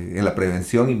décadas en la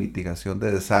prevención y mitigación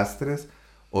de desastres,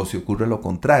 o si ocurre lo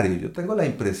contrario. Yo tengo la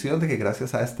impresión de que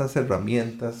gracias a estas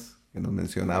herramientas que nos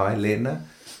mencionaba Elena,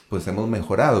 pues hemos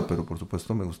mejorado, pero por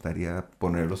supuesto me gustaría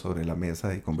ponerlo sobre la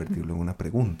mesa y convertirlo en una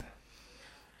pregunta.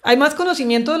 Hay más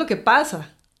conocimiento de lo que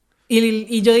pasa,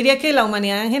 y yo diría que la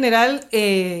humanidad en general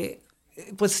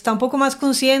pues está un poco más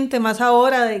consciente, más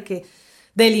ahora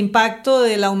del impacto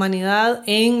de la humanidad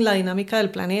en la dinámica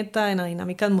del planeta, en la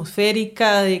dinámica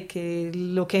atmosférica, de que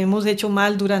lo que hemos hecho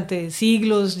mal durante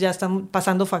siglos ya está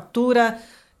pasando factura.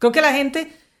 Creo que la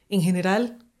gente en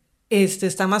general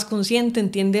está más consciente,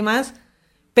 entiende más,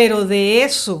 pero de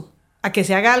eso a que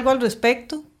se haga algo al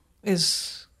respecto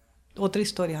es otra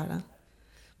historia, ¿verdad?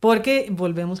 Porque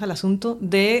volvemos al asunto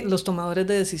de los tomadores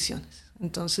de decisiones.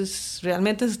 Entonces,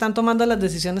 ¿realmente se están tomando las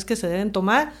decisiones que se deben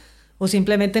tomar o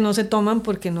simplemente no se toman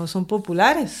porque no son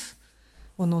populares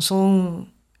o no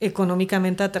son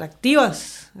económicamente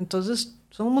atractivas? Entonces,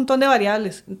 son un montón de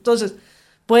variables. Entonces,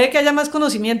 puede que haya más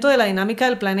conocimiento de la dinámica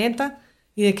del planeta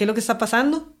y de qué es lo que está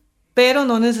pasando, pero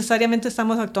no necesariamente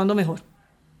estamos actuando mejor.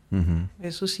 Uh-huh.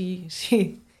 Eso sí,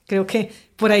 creo que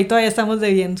por ahí todavía estamos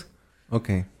debiendo. Ok,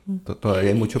 todavía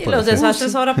hay mucho por hacer. Los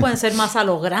desastres ahora pueden ser más a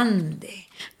lo grande,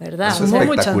 ¿verdad? Eso es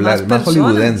espectacular, más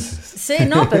hollywoodenses. Sí,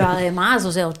 no, pero además,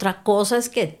 o sea, otra cosa es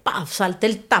que salte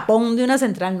el tapón de una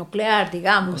central nuclear,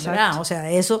 digamos, ¿verdad? O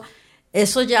sea,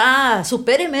 eso ya,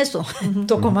 supéreme eso,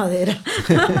 toco madera.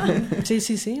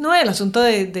 Sí. No, el asunto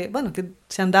bueno, que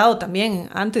se han dado también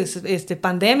antes,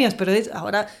 pandemias, pero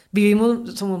ahora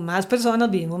somos más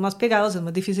personas, vivimos más pegados, es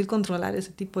más difícil controlar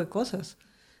ese tipo de cosas.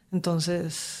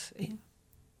 Entonces,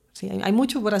 sí, hay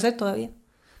mucho por hacer todavía,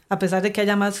 a pesar de que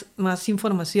haya más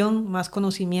información, más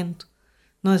conocimiento,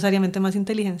 no necesariamente más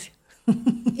inteligencia.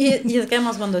 Y es que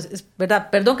además cuando es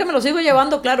verdad, perdón que me lo sigo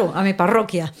llevando, claro, a mi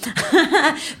parroquia,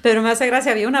 pero me hace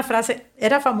gracia, había una frase,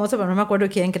 era famosa, pero no me acuerdo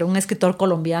quién, que era un escritor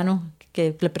colombiano,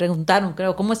 que le preguntaron,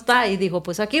 creo, ¿cómo está? Y dijo,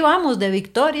 pues aquí vamos, de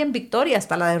victoria en victoria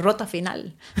hasta la derrota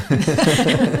final.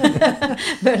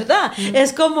 ¿Verdad?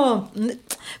 Es como,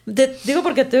 digo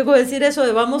porque tengo que decir eso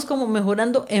de vamos como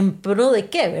mejorando en pro de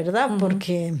qué, ¿verdad?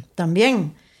 Porque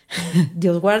también,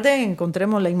 Dios guarde,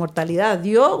 encontremos la inmortalidad,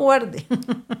 Dios guarde.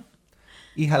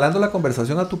 Y jalando la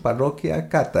conversación a tu parroquia,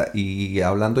 Cata, y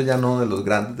hablando ya no de los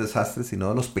grandes desastres, sino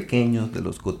de los pequeños, de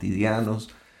los cotidianos,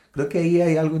 creo que ahí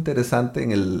hay algo interesante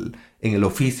en el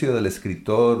oficio del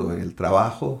escritor o en el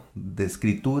trabajo de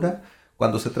escritura,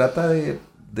 cuando se trata de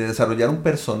desarrollar un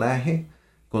personaje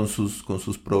con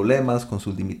sus problemas, con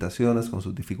sus limitaciones, con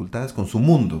sus dificultades, con su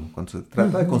mundo. Cuando se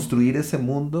trata de construir ese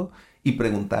mundo y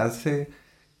preguntarse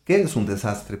qué es un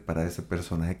desastre para ese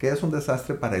personaje, qué es un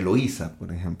desastre para Eloísa,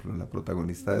 por ejemplo, la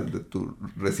protagonista de tu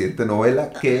reciente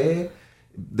novela, que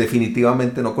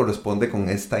definitivamente no corresponde con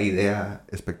esta idea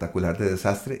espectacular de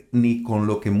desastre, ni con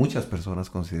lo que muchas personas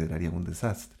considerarían un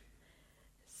desastre.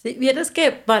 Sí, vieras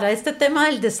que para este tema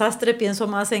del desastre pienso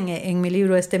más en mi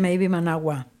libro Maybe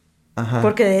Managua. Ajá.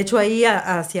 Porque de hecho ahí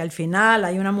hacia el final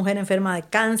hay una mujer enferma de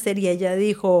cáncer y ella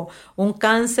dijo, un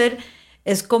cáncer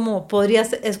es como,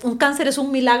 un cáncer es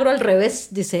un milagro al revés,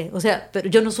 dice, o sea, pero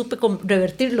yo no supe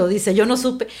revertirlo, dice, yo no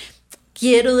supe.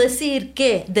 Quiero decir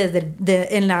que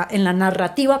en la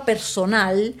narrativa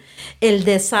personal, el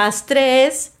desastre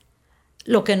es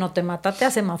lo que no te mata te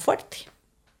hace más fuerte.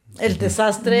 El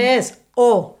desastre es,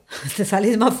 te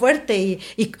salís más fuerte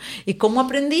y ¿cómo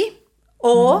aprendí?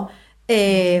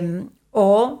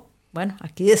 Bueno,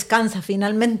 aquí descansa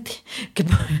finalmente,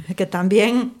 que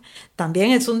también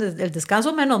es el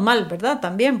descanso menos mal, ¿verdad?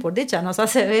 También, por dicha, nos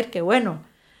hace ver que, bueno,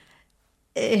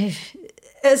 es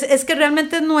que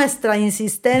realmente es nuestra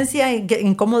insistencia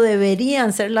en cómo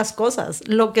deberían ser las cosas,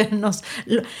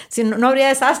 si no habría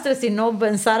desastres si no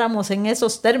pensáramos en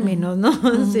esos términos, ¿no?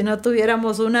 Si no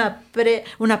tuviéramos una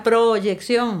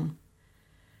proyección.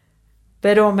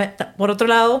 Pero por otro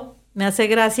lado, me hace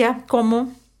gracia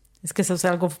cómo, es que eso es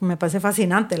algo, me parece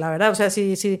fascinante, la verdad. O sea,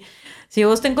 si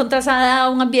vos te encontrás a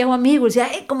un viejo amigo y dices,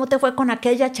 ¿cómo te fue con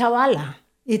aquella chavala?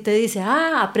 Y te dice,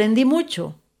 aprendí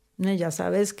mucho. Ya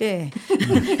sabes que...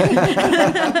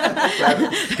 Claro,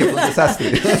 que fue un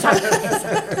desastre.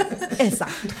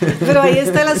 Exacto. Pero ahí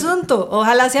está el asunto.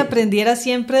 Ojalá se aprendiera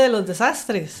siempre de los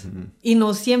desastres. Y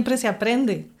no siempre se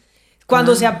aprende.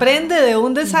 Cuando se aprende de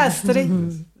un desastre...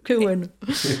 Qué bueno.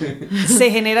 Se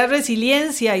genera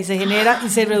resiliencia y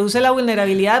se reduce la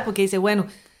vulnerabilidad porque dice, bueno,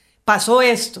 pasó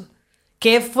esto.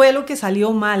 ¿Qué fue lo que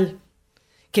salió mal?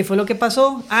 ¿Qué fue lo que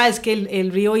pasó? Es que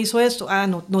el río hizo esto.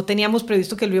 No teníamos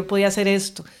previsto que el río podía hacer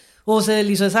esto. O se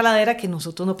deslizó esa ladera que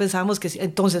nosotros no pensábamos que...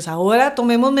 Entonces ahora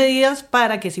tomemos medidas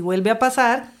para que si vuelve a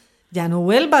pasar, ya no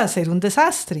vuelva a ser un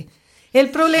desastre. El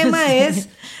problema es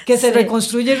que se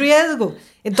reconstruye el riesgo.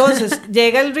 Entonces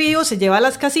llega el río, se lleva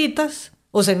las casitas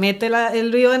o se mete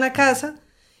el río en la casa.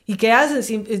 ¿Y qué hace?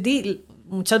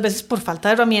 Muchas veces por falta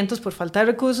de herramientas, por falta de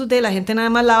recursos, la gente nada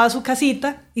más lava su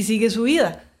casita y sigue su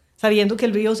vida, sabiendo que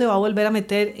el río se va a volver a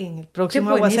meter en el próximo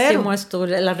aguacero. Esto,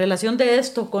 la relación de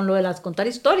esto con lo de contar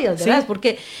historias, ¿verdad? Sí.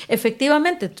 Porque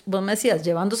efectivamente, vos me decías,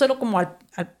 llevándoselo como a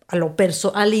la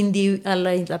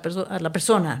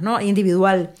persona, ¿no?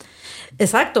 Individual.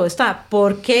 Exacto,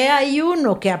 ¿por qué hay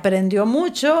uno que aprendió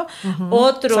mucho,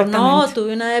 otro no,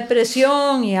 tuve una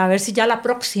depresión y a ver si ya la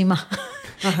próxima...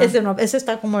 Ese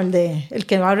está como el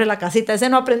que abre la casita, ese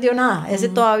no aprendió nada, ese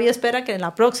todavía espera que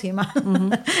la próxima,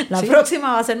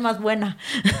 próxima va a ser más buena.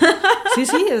 Sí,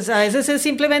 a veces es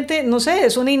simplemente, no sé,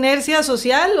 es una inercia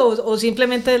social o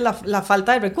simplemente la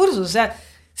falta de recursos. O sea,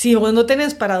 si vos no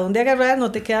tenés para dónde agarrar,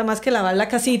 no te queda más que lavar la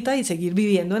casita y seguir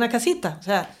viviendo en la casita. O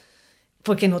sea,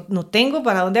 porque no tengo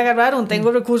para dónde agarrar, no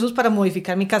tengo recursos para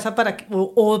modificar mi casa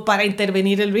o para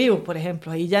intervenir el río, por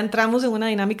ejemplo. Ahí ya entramos en una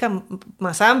dinámica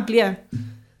más amplia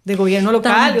de gobierno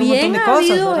local. También y un montón de cosas.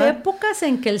 Ha habido ¿verdad? épocas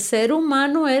en que el ser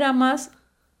humano era más,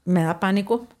 me da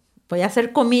pánico, voy a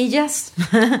hacer comillas,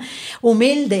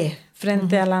 humilde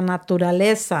frente a la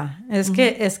naturaleza. Es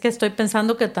que estoy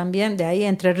pensando que también de ahí,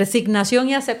 entre resignación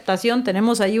y aceptación,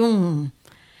 tenemos ahí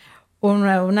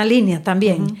una línea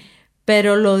también.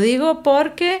 Pero lo digo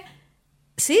porque,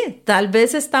 sí, tal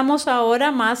vez estamos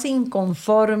ahora más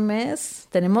inconformes.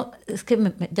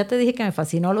 Ya te dije que me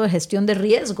fascinó lo de gestión de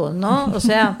riesgos, ¿no? O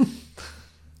sea...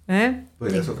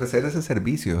 Podrías ofrecer ese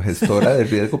servicio, gestora de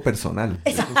riesgo personal.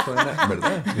 Exacto. Eso suena,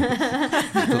 ¿verdad?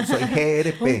 Yo soy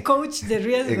GRP. Un coach de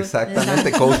riesgo.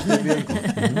 Exactamente, coach de riesgo.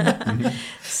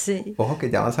 Sí. Ojo que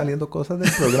ya van saliendo cosas del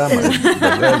programa,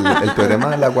 ¿verdad? El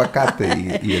teorema del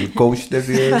aguacate y el coach de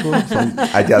riesgo son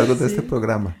hallazgos de este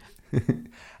programa.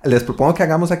 Les propongo que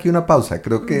hagamos aquí una pausa.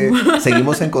 Creo que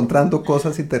seguimos encontrando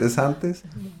cosas interesantes.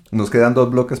 Nos quedan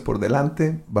 2 bloques por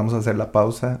delante. Vamos a hacer la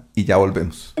pausa y ya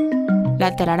volvemos.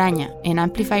 La telaraña en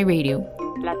Amplify Radio.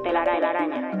 La telaraña.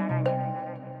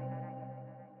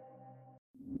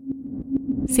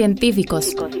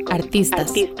 Científicos,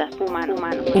 artistas,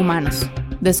 humanos,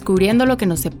 descubriendo lo que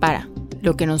nos separa,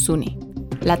 lo que nos une.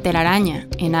 La telaraña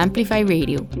en Amplify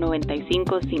Radio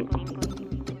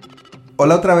 95.5.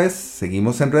 Hola otra vez,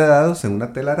 seguimos enredados en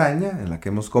una telaraña en la que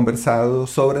hemos conversado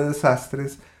sobre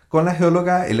desastres con la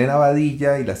geóloga Elena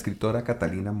Badilla y la escritora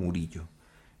Catalina Murillo.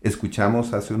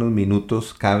 Escuchamos hace unos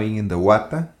minutos Cabin in the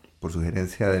Water por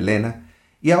sugerencia de Elena.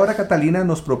 Y ahora Catalina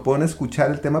nos propone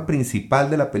escuchar el tema principal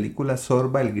de la película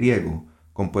Sorba el griego,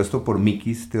 compuesto por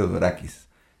Mikis Theodorakis.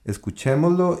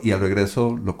 Escuchémoslo y al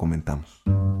regreso lo comentamos.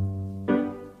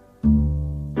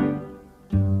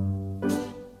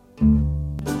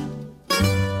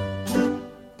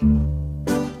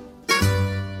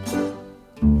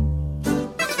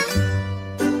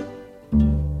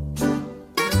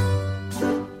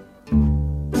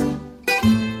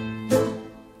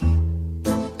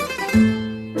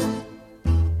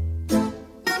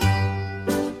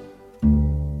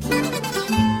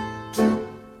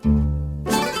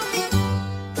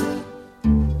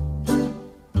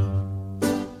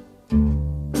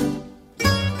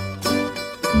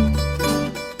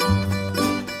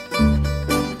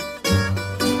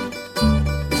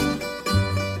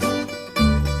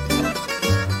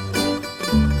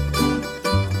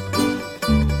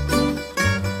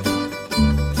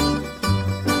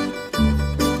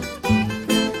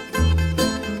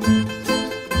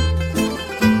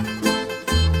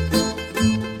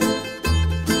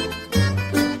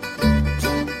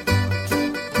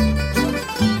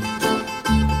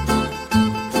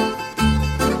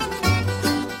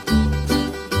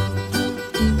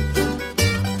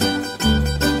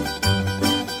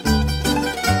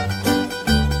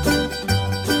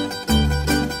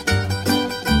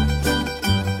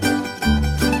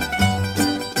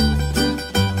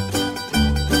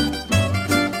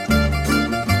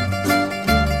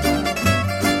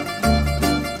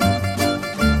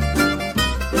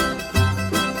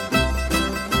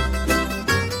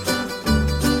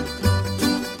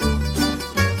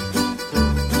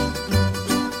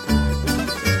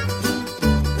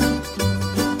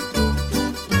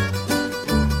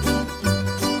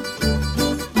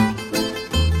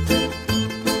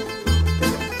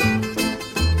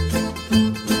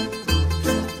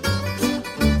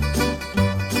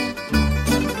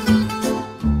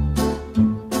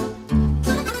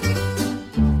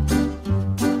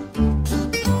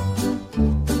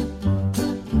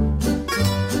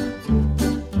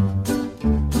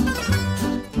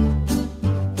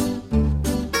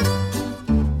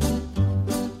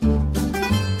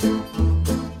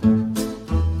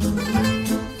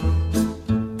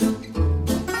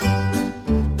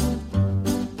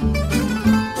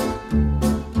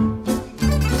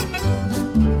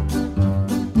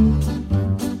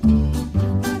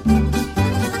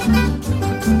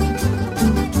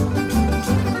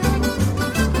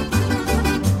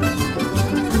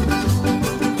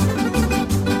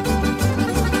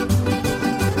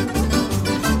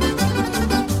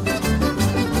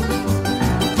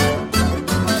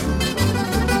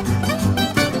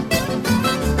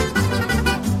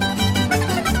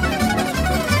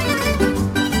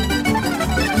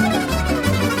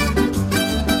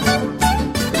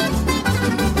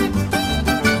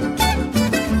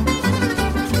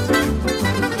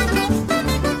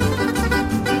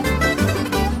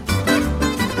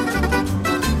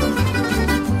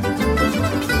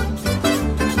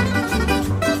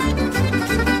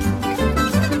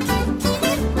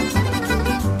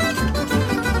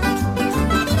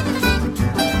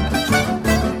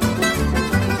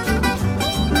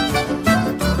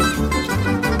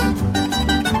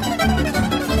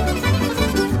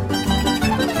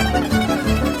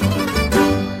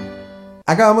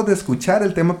 Acabamos de escuchar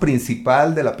el tema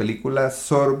principal de la película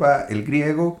Sorba el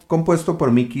griego, compuesto por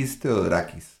Mikis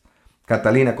Theodorakis.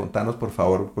 Catalina, contanos por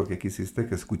favor por qué quisiste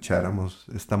que escucháramos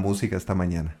esta música esta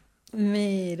mañana.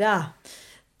 Mira,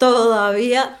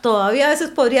 todavía a veces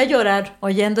podría llorar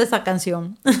oyendo esa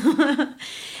canción.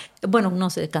 Bueno, no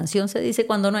sé, canción se dice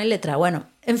cuando no hay letra. Bueno,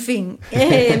 en fin,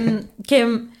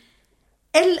 que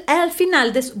al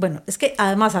final, bueno, es que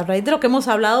además a raíz de lo que hemos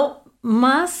hablado,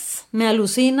 más me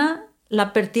alucina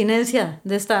la pertinencia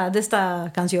de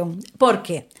esta canción,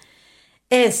 porque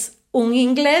es un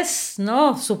inglés,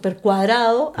 ¿no?, súper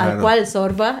cuadrado, claro, al cual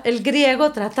Sorba el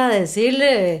griego trata de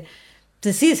decirle,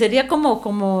 sí, sería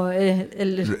como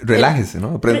relájese,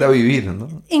 ¿no? Aprenda a vivir,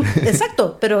 ¿no?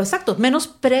 Exacto, menos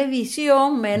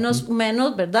previsión, menos,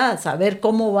 ¿verdad? Saber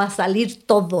cómo va a salir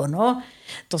todo, ¿no?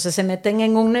 Entonces se meten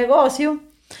en un negocio.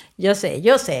 Yo sé,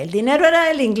 el dinero era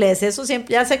del inglés, eso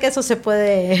siempre, ya sé que eso se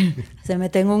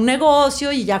mete en un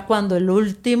negocio y ya cuando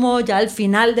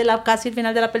casi el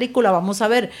final de la película, vamos a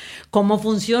ver cómo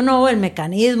funcionó el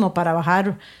mecanismo para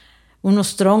bajar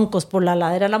unos troncos por la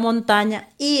ladera de la montaña,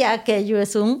 y aquello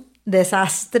es un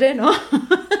desastre, ¿no?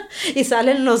 Y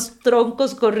salen los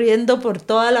troncos corriendo por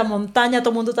toda la montaña, todo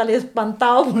el mundo sale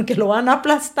espantado porque lo van a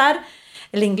aplastar.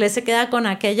 El inglés se queda con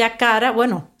aquella cara,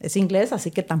 bueno, es inglés,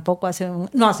 así que tampoco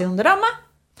no hace un drama,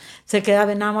 se queda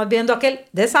nada más viendo aquel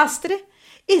desastre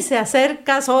y se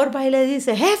acerca a Sorba y le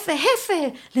dice,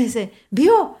 jefe, le dice,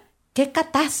 ¿vio? ¡Qué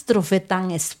catástrofe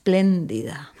tan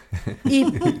espléndida! Y,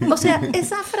 o sea,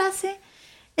 esa frase,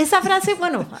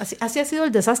 bueno, así ha sido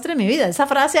el desastre de mi vida. Esa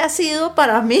frase ha sido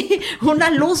para mí una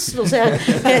luz, o sea,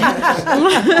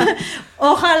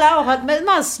 ojalá, es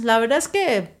más, la verdad es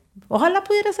que ojalá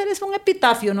pudiera ser eso un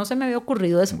epitafio, no se me había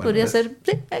ocurrido, eso podría ser,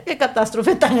 sí, qué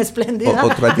catástrofe tan espléndida.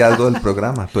 Otro hallazgo del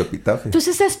programa, tu epitafio.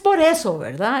 Entonces es por eso,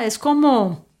 ¿verdad? Es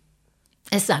como,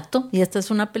 exacto, y esta es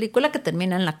una película que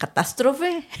termina en la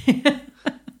catástrofe.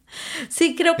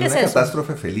 Sí, creo que es eso. Una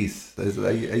catástrofe feliz.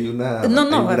 Hay una. No,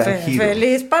 hay un gran giro.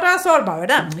 feliz para Sorba,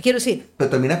 ¿verdad? Quiero decir. Pero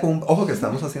termina con un. Ojo, que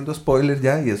estamos haciendo spoilers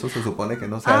ya y eso se supone que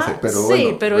no se hace. Pero sí,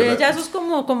 bueno, pero ¿verdad? Ya eso es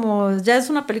como. Ya es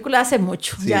una película de hace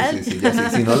mucho. Sí, ya. sí.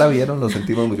 Si no la vieron, lo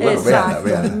sentimos mucho. Bueno,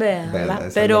 véanla.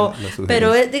 Pero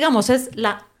digamos, es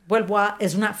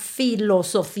una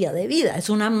filosofía de vida, es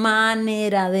una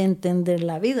manera de entender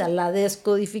la vida, la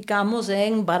descodificamos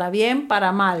en para bien,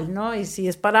 para mal, ¿no? Y si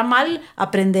es para mal,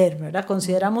 aprender, ¿verdad?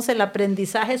 Consideramos el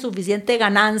aprendizaje suficiente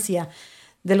ganancia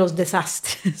de los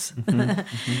desastres.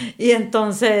 Y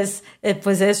entonces,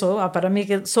 pues eso, para mí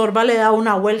que Sorba le da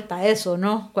una vuelta a eso,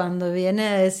 ¿no? Cuando viene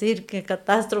a decir qué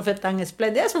catástrofe tan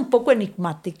espléndida, es un poco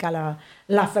enigmática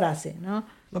la frase,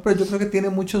 ¿no? No, pero yo creo que tiene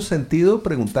mucho sentido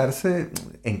preguntarse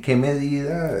en qué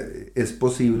medida es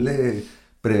posible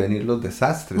prevenir los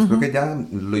desastres. Creo que ya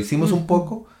lo hicimos un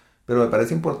poco, pero me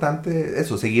parece importante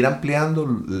eso, seguir ampliando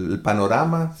el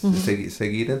panorama,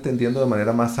 seguir entendiendo de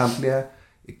manera más amplia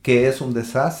qué es un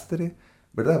desastre,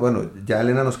 ¿verdad? Bueno, ya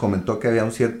Elena nos comentó que había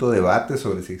un cierto debate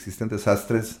sobre si existen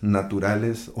desastres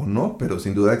naturales o no, pero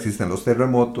sin duda existen los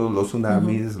terremotos, los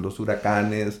tsunamis, los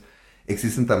huracanes.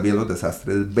 Existen también los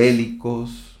desastres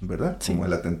bélicos, ¿verdad? Sí. Como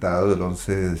el atentado del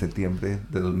 11 de septiembre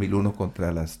de 2001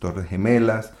 contra las Torres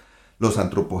Gemelas, los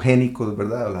antropogénicos,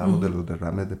 ¿verdad? Hablábamos de los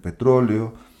derrames de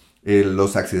petróleo,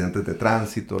 los accidentes de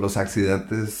tránsito, los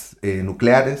accidentes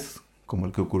nucleares, como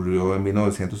el que ocurrió en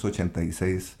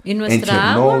 1986 en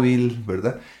Chernóbil, agua,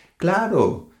 ¿verdad?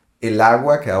 Claro, el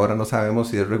agua, que ahora no sabemos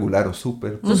si es regular o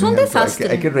súper. No es un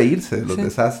desastre. Hay que reírse de los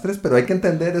desastres, pero hay que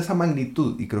entender esa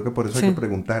magnitud. Y creo que por eso hay que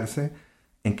preguntarse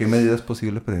en qué medida es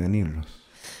posible prevenirlos.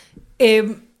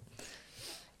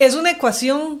 Es una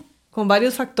ecuación con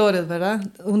varios factores, ¿verdad?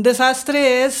 Un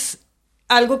desastre es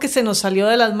algo que se nos salió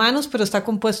de las manos, pero está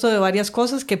compuesto de varias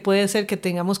cosas que puede ser que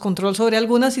tengamos control sobre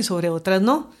algunas y sobre otras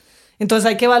no. Entonces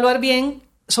hay que evaluar bien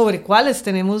sobre cuáles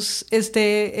tenemos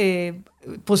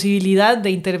posibilidad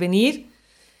de intervenir,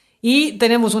 y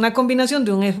tenemos una combinación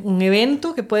de un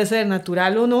evento que puede ser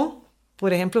natural o no.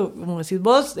 Por ejemplo, como decís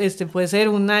vos, puede ser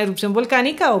una erupción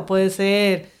volcánica o puede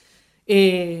ser,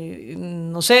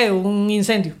 no sé, un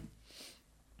incendio.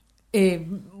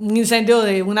 Un incendio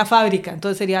de una fábrica,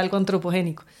 entonces sería algo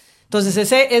antropogénico. Entonces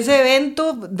ese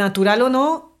evento, natural o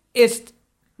no,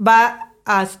 va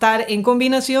a estar en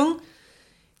combinación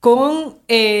con,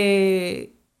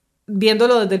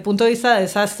 viéndolo desde el punto de vista de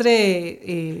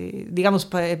desastre, digamos,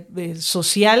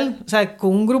 social, o sea,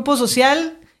 con un grupo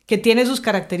social que tiene sus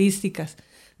características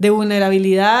de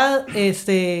vulnerabilidad,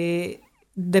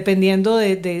 dependiendo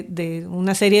de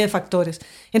una serie de factores.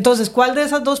 Entonces, ¿cuál de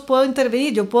esas dos puedo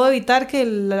intervenir? ¿Yo puedo evitar que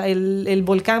el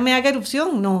volcán me haga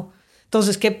erupción? No.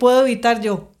 Entonces, ¿qué puedo evitar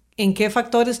yo? ¿En qué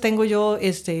factores tengo yo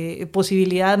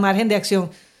posibilidad, margen de acción?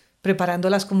 Preparando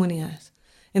las comunidades.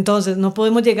 Entonces, no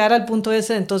podemos llegar al punto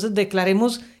ese, entonces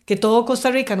declaremos que todo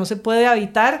Costa Rica no se puede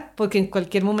habitar porque en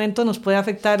cualquier momento nos puede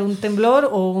afectar un temblor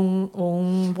o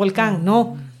un volcán.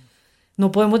 No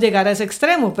podemos llegar a ese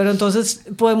extremo, pero entonces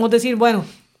podemos decir, bueno,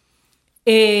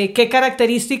 ¿qué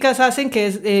características hacen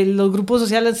que los grupos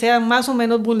sociales sean más o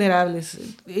menos vulnerables?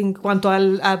 En cuanto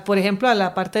por ejemplo, a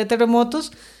la parte de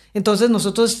terremotos, entonces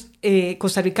nosotros,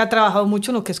 Costa Rica ha trabajado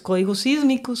mucho en lo que es códigos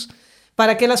sísmicos,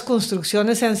 para que las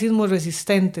construcciones sean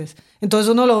sismorresistentes.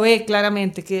 Entonces uno lo ve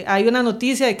claramente, que hay una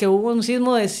noticia de que hubo un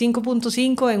sismo de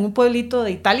 5.5 en un pueblito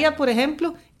de Italia, por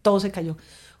ejemplo, todo se cayó.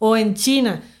 O en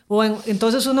China,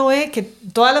 entonces uno ve que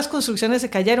todas las construcciones se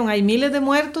cayeron, hay miles de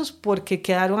muertos porque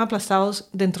quedaron aplastados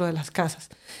dentro de las casas.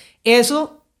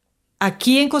 Eso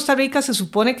aquí en Costa Rica se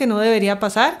supone que no debería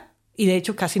pasar, y de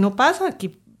hecho casi no pasa.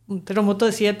 Aquí un terremoto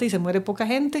de 7 y se muere poca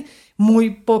gente, muy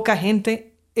poca gente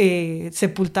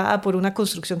sepultada por una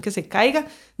construcción que se caiga.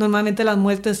 Normalmente las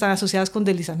muertes están asociadas con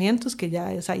deslizamientos, que ya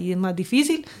ahí es más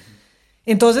difícil.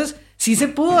 Entonces, sí se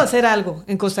pudo hacer algo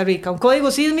en Costa Rica, un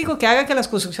código sísmico que haga que las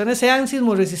construcciones sean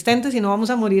sismorresistentes y no vamos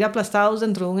a morir aplastados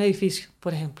dentro de un edificio,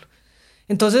 por ejemplo.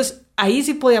 Entonces, ahí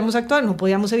sí podíamos actuar, no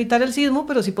podíamos evitar el sismo,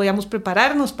 pero sí podíamos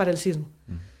prepararnos para el sismo.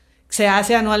 Se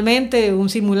hace anualmente un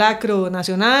simulacro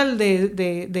nacional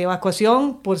de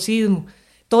evacuación por sismo.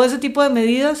 Todo ese tipo de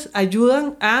medidas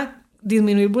ayudan a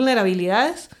disminuir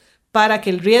vulnerabilidades para que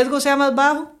el riesgo sea más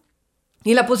bajo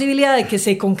y la posibilidad de que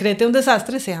se concrete un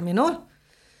desastre sea menor.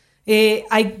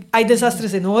 Hay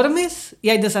desastres enormes y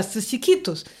hay desastres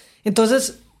chiquitos.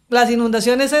 Entonces, las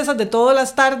inundaciones esas de todas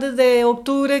las tardes de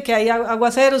octubre, que hay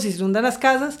aguaceros y se inundan las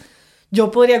casas,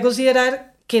 yo podría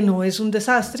considerar que no es un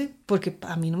desastre porque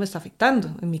a mí no me está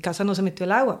afectando. En mi casa no se metió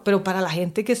el agua, pero para la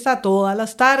gente que está todas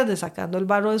las tardes sacando el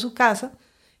barro de su casa,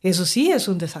 eso sí es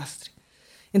un desastre.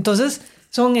 Entonces,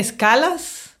 son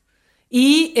escalas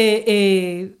y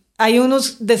hay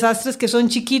unos desastres que son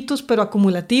chiquitos pero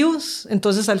acumulativos.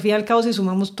 Entonces, al fin y al cabo, si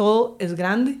sumamos todo, es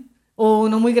grande. O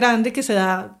uno muy grande que se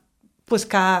da pues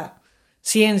cada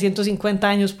 100, 150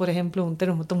 años, por ejemplo, un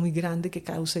terremoto muy grande que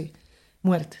cause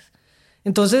muertes.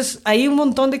 Entonces, hay un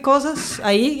montón de cosas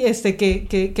ahí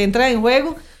que entran en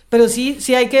juego, pero sí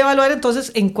hay que evaluar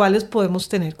entonces en cuáles podemos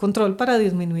tener control para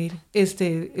disminuir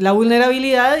la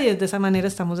vulnerabilidad, y de esa manera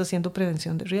estamos haciendo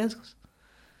prevención de riesgos.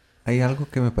 Hay algo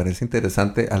que me parece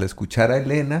interesante al escuchar a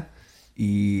Elena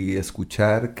y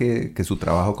escuchar que su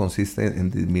trabajo consiste en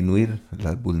disminuir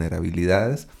las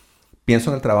vulnerabilidades.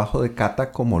 Pienso en el trabajo de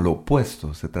Cata como lo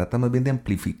opuesto. Se trata más bien de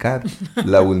amplificar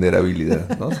la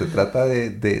vulnerabilidad, ¿no? Se trata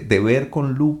de ver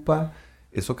con lupa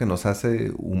eso que nos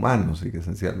hace humanos y que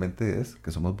esencialmente es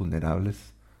que somos vulnerables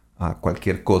a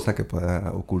cualquier cosa que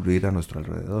pueda ocurrir a nuestro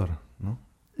alrededor, ¿no?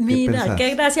 Mira,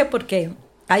 qué gracia, porque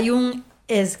hay un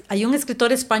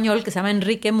escritor español que se llama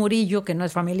Enrique Murillo, que no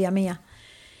es familia mía.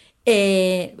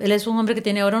 Él es un hombre que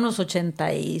tiene ahora unos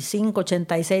 85,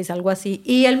 86, algo así.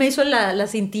 Y él me hizo la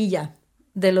cintilla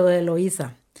de lo de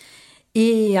Eloísa.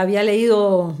 Y había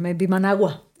leído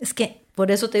Managua. Es que por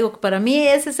eso te digo que para mí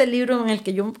ese es el libro en el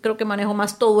que yo creo que manejo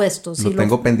más todo esto. Lo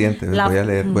tengo pendiente, voy a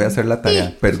leer, voy a hacer la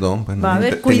tarea. Perdón,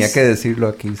 tenía que decirlo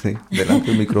aquí, sí, delante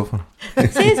del micrófono.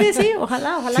 Sí,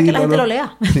 ojalá sí, que la gente lo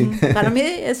lea. Sí. Para mí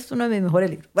es uno de mis mejores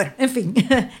libros. Bueno, en fin,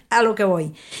 a lo que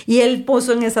voy. Y él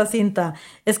puso en esa cinta,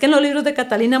 es que en los libros de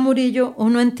Catalina Murillo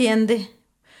uno entiende,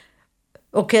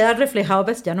 o queda reflejado,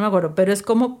 ¿ves? Ya no me acuerdo, pero es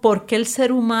como por qué el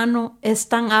ser humano es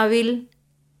tan hábil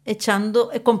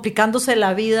complicándose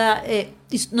la vida,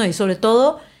 y sobre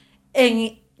todo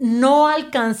en no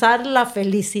alcanzar la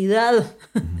felicidad.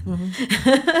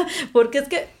 Porque es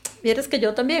que, vieres que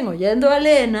yo también, oyendo a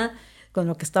Elena, con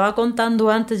lo que estaba contando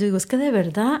antes, yo digo, es que de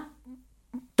verdad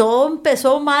todo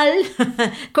empezó mal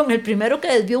con el primero que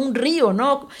desvió un río,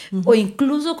 ¿no? O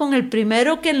incluso con el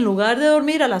primero que en lugar de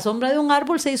dormir a la sombra de un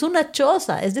árbol se hizo una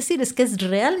choza. Es decir, es que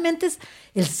realmente es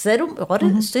el ser humano.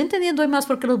 Ahora estoy entendiendo hoy más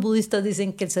porque los budistas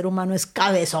dicen que el ser humano es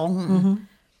cabezón.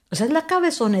 O sea, es la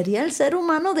cabezonería del ser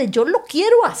humano de yo lo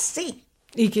quiero así.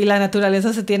 Y que la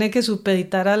naturaleza se tiene que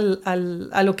supeditar a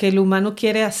lo que el humano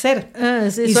quiere hacer.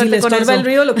 Sí, y si le estorba el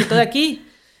río, lo quito de aquí.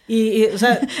 O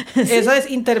sea, sí. Esa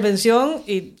es intervención,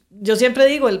 y yo siempre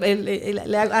digo,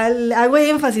 le hago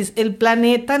énfasis, el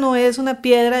planeta no es una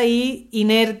piedra ahí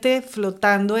inerte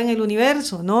flotando en el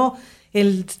universo, no,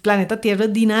 el planeta Tierra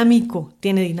es dinámico,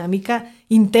 tiene dinámica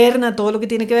interna, todo lo que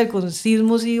tiene que ver con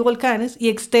sismos y volcanes, y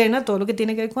externa, todo lo que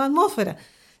tiene que ver con atmósfera.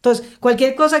 Entonces,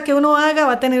 cualquier cosa que uno haga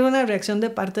va a tener una reacción de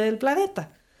parte del planeta.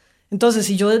 Entonces,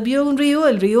 si yo desvío un río,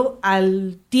 el río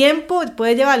al tiempo,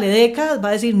 puede llevarle décadas, va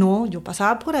a decir, no, yo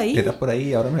pasaba por ahí. Era por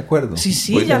ahí, ahora me acuerdo.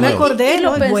 Sí, ya me acordé,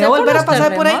 ¿no? Voy a volver a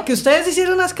pasar por ahí. Que ustedes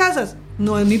hicieron unas casas,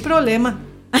 no es mi problema.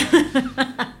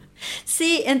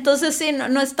 Sí, entonces sí,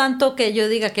 no es tanto que yo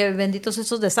diga que benditos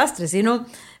esos desastres, sino,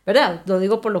 ¿verdad? Lo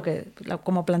digo por lo que,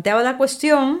 como planteaba la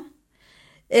cuestión,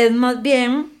 es más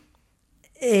bien,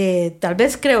 tal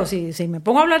vez creo, si me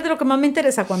pongo a hablar de lo que más me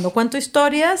interesa cuando cuento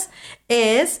historias,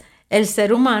 es el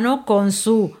ser humano con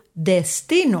su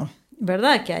destino,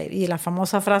 ¿verdad? Y la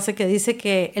famosa frase que dice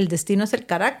que el destino es el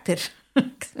carácter.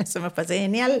 Eso me parece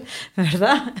genial,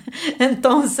 ¿verdad?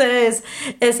 Entonces,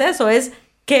 es eso, es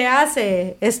qué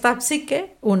hace esta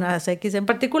psique, una psiquis en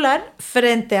particular,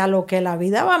 frente a lo que la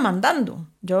vida va mandando.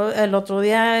 Yo el otro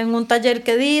día en un taller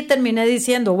que di, terminé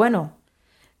diciendo, bueno,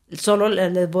 solo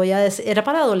les voy a decir, era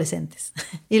para adolescentes,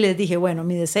 y les dije, bueno,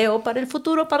 mi deseo para el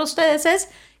futuro para ustedes es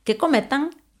que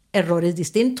cometan errores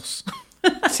distintos.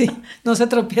 Sí, no se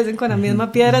tropiecen con la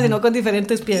misma piedra, sino con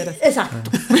diferentes piedras.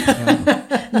 Exacto.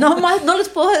 No les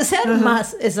puedo desear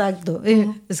más. Exacto.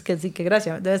 Es que sí, que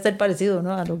gracia. Debe ser parecido,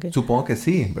 ¿no? A lo que... Supongo que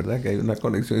sí, ¿verdad? Que hay una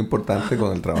conexión importante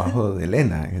con el trabajo de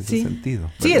Elena en ese sentido,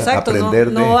 ¿verdad? Sí, exacto.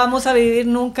 No vamos a vivir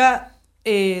nunca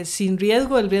sin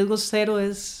riesgo. El riesgo cero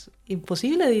es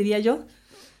imposible, diría yo.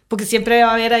 porque siempre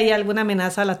va a haber ahí alguna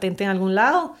amenaza latente en algún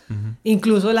lado,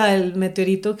 incluso la del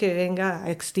meteorito que venga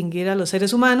a extinguir a los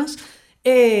seres humanos,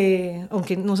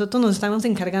 aunque nosotros nos estamos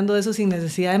encargando de eso sin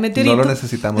necesidad de meteorito. No lo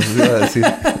necesitamos, eso iba a decir.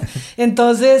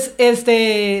 Entonces,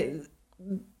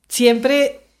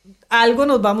 siempre algo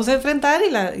nos vamos a enfrentar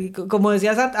y como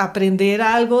decías, aprender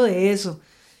algo de eso.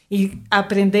 Y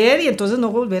aprender y entonces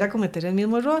no volver a cometer el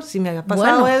mismo error. Si me había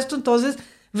pasado esto, entonces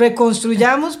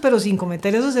reconstruyamos, pero sin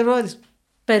cometer esos errores.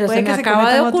 Pero se me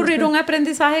acaba de ocurrir un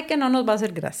aprendizaje que no nos va a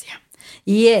hacer gracia.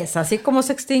 Y es, así como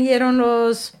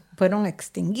fueron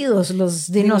extinguidos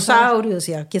los dinosaurios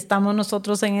y aquí estamos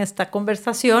nosotros en esta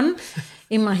conversación,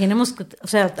 imaginemos que, o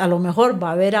sea, a lo mejor va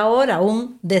a haber ahora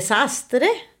un desastre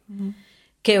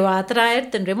que va a traer,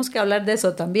 tendremos que hablar de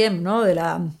eso también, ¿no?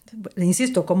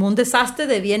 Insisto, como un desastre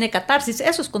deviene catarsis,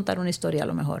 eso es contar una historia a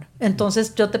lo mejor.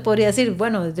 Entonces yo te podría decir,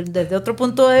 bueno, desde otro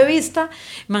punto de vista,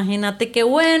 imagínate que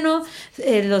bueno,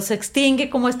 los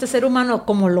extingue como este ser humano,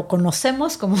 como lo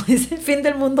conocemos, como dice el fin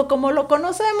del mundo, como lo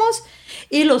conocemos,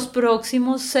 y los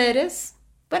próximos seres,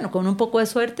 bueno, con un poco de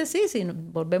suerte, sí, si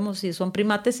volvemos, si son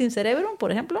primates sin cerebro,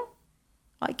 por ejemplo,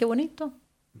 ay, qué bonito.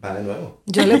 Va de nuevo.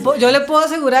 Yo le puedo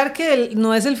asegurar que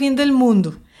no es el fin del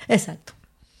mundo. Exacto.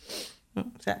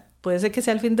 O sea, puede ser que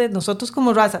sea el fin de nosotros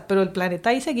como raza, pero el planeta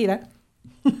ahí seguirá.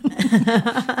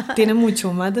 Tiene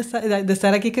mucho más de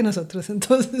estar aquí que nosotros,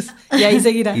 entonces, y ahí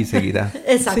seguirá. Y seguirá.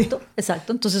 Exacto, sí.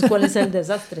 Exacto. Entonces, ¿cuál es el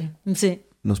desastre? Sí.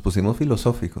 Nos pusimos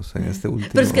filosóficos en este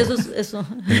último... Pero es que eso...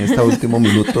 En este último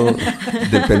minuto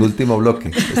del penúltimo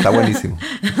bloque. Está buenísimo.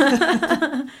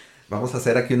 Vamos a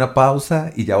hacer aquí una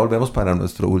pausa y ya volvemos para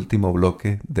nuestro último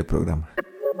bloque de programa.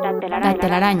 La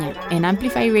telaraña en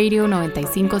Amplify Radio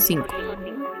 95.5.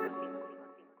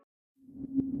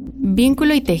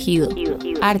 Vínculo y tejido,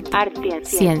 arte,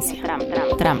 ciencia,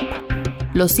 trampa.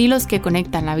 Los hilos que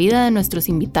conectan la vida de nuestros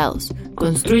invitados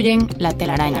construyen la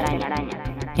telaraña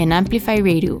en Amplify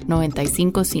Radio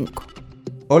 95.5.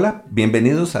 Hola,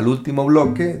 bienvenidos al último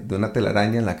bloque de una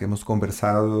telaraña en la que hemos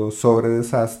conversado sobre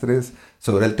desastres,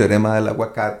 sobre el teorema del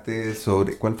aguacate,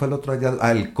 sobre... ¿Cuál fue el otro allá?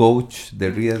 El coach de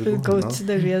riesgo. El coach, ¿no?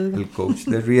 De riesgo. El coach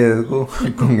de riesgo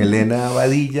con Elena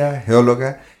Badilla,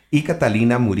 geóloga, y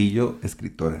Catalina Murillo,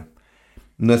 escritora.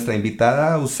 Nuestra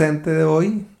invitada ausente de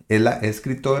hoy es la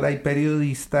escritora y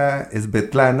periodista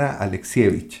Svetlana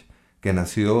Alexievich, que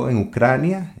nació en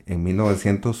Ucrania en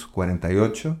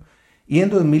 1948 y en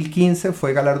 2015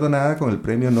 fue galardonada con el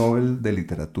Premio Nobel de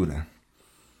Literatura.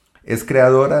 Es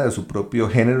creadora de su propio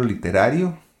género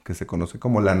literario, que se conoce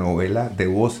como la novela de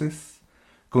voces,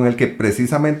 con el que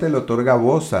precisamente le otorga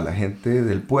voz a la gente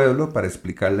del pueblo para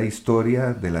explicar la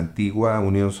historia de la antigua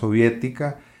Unión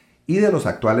Soviética y de los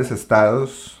actuales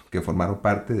estados que formaron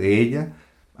parte de ella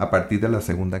a partir de la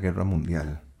Segunda Guerra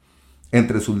Mundial.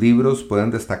 Entre sus libros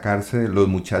pueden destacarse Los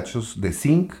muchachos de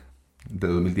Zinc, de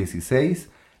 2016,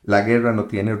 La guerra no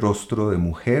tiene rostro de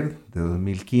mujer, de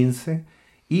 2015,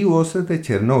 y Voces de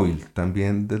Chernóbil,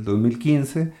 también del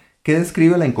 2015, que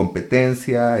describe la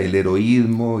incompetencia, el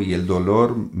heroísmo y el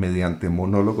dolor mediante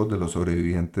monólogos de los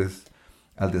sobrevivientes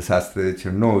al desastre de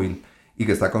Chernóbil y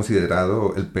que está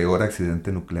considerado el peor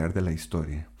accidente nuclear de la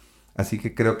historia. Así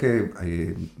que creo que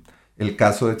el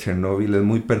caso de Chernóbil es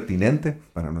muy pertinente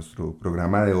para nuestro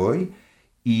programa de hoy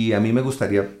y a mí me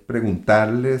gustaría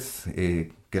preguntarles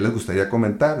qué les gustaría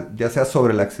comentar, ya sea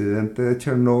sobre el accidente de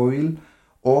Chernóbil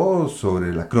o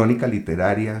sobre la crónica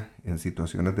literaria en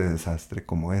situaciones de desastre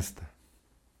como esta.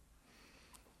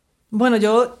 Bueno,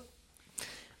 yo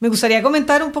me gustaría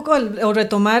comentar un poco o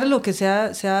retomar lo que se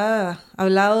ha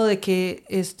hablado de que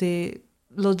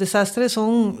los desastres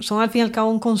son al fin y al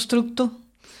cabo un constructo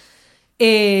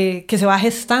que se va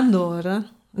gestando, ¿verdad?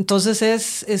 Entonces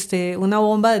es una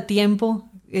bomba de tiempo,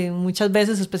 muchas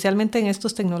veces, especialmente en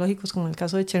estos tecnológicos, como el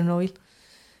caso de Chernóbil,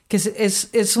 que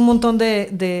es un montón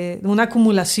de una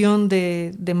acumulación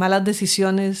de malas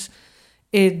decisiones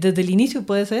desde el inicio,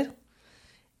 puede ser,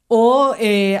 o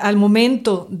al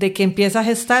momento de que empieza a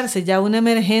gestarse ya una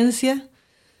emergencia,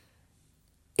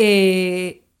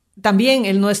 también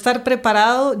el no estar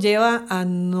preparado lleva a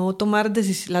no tomar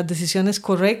las decisiones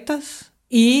correctas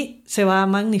y se va a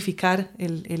magnificar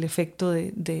el efecto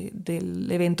del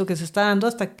evento que se está dando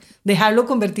hasta dejarlo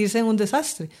convertirse en un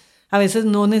desastre. A veces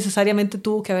no necesariamente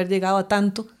tuvo que haber llegado a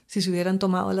tanto si se hubieran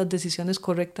tomado las decisiones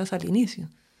correctas al inicio.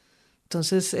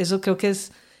 Entonces eso creo que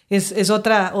es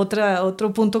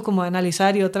otro punto como a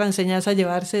analizar y otra enseñanza a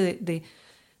llevarse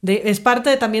es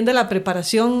parte también de la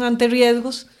preparación ante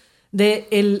riesgos, de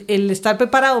el estar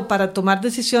preparado para tomar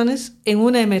decisiones en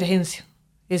una emergencia.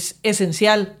 Es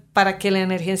esencial para que la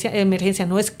emergencia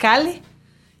no escale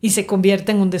y se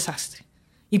convierta en un desastre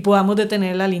y podamos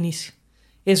detenerla al inicio.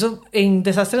 Eso en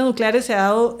desastres nucleares se ha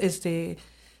dado, se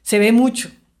ve mucho,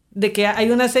 de que hay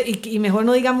y mejor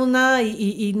no digamos nada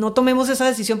y no tomemos esa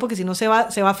decisión porque si no se va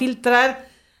a filtrar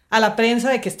a la prensa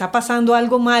de que está pasando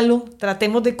algo malo,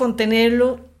 tratemos de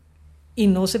contenerlo y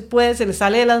no se puede, se le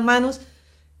sale de las manos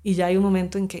y ya hay un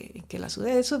momento en que la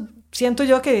sucede. Eso siento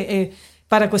yo que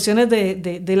para cuestiones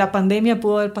de la pandemia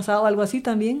pudo haber pasado algo así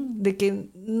también, de que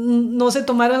no se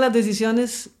tomaron las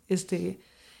decisiones que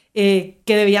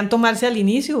debían tomarse al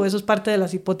inicio, o eso es parte de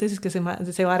las hipótesis que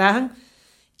se barajan,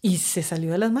 y se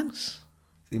salió de las manos.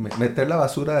 Sí, meter la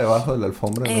basura debajo de la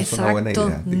alfombra no es una buena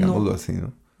idea, digámoslo así,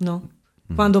 ¿no? No.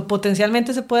 Cuando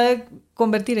potencialmente se puede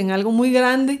convertir en algo muy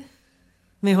grande,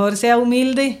 mejor sea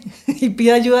humilde y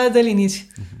pida ayuda desde el inicio.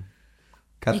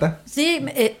 ¿Cata? Sí,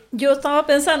 yo estaba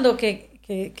pensando que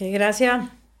gracias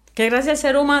al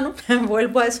ser humano,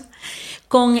 vuelvo a eso,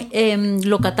 con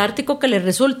lo catártico que le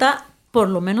resulta por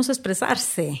lo menos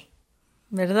expresarse,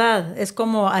 ¿verdad? Es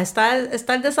como, está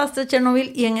el desastre de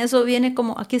Chernobyl y en eso viene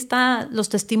como, aquí están los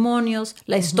testimonios,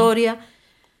 la historia.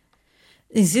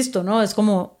 Insisto, ¿no? Es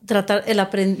como tratar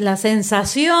la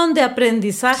sensación de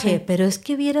aprendizaje, sí. Pero es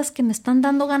que vieras que me están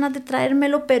dando ganas de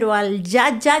traérmelo, pero al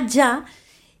ya,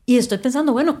 y estoy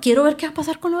pensando, bueno, quiero ver qué va a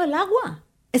pasar con lo del agua.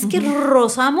 Es que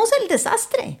rozamos el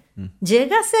desastre.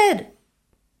 Llega a ser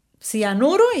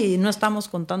cianuro y no estamos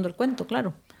contando el cuento,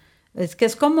 claro. Es que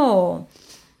es como,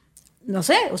 no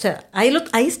sé, o sea, ahí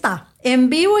está, en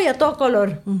vivo y a todo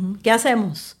color. ¿Qué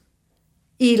hacemos?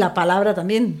 Y la palabra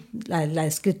también, la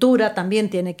escritura también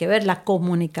tiene que ver, la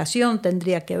comunicación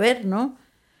tendría que ver, ¿no?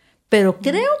 Pero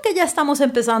creo que ya estamos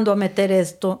empezando a meter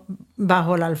esto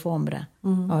bajo la alfombra.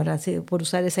 Ahora sí, por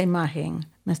usar esa imagen,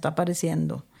 me está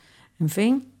pareciendo. En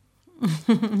fin.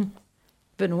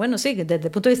 Pero bueno, sí, desde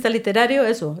el punto de vista literario,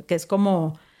 eso, que es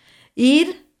como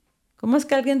ir... ¿Cómo es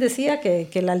que alguien decía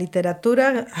que la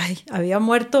literatura había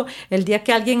muerto el día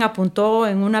que alguien apuntó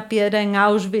en una piedra en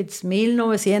Auschwitz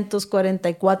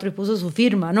 1944 y puso su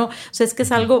firma, ¿no? O sea, es que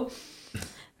es algo,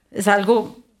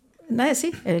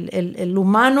 sí, el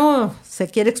humano se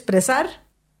quiere expresar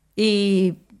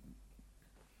y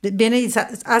viene y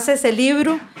hace ese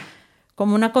libro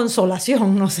como una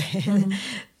consolación, no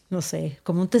sé,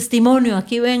 como un testimonio,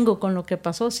 aquí vengo con lo que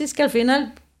pasó. Sí, es que al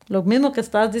final... Lo mismo que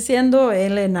estás diciendo,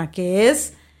 Elena, que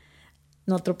es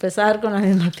no tropezar con la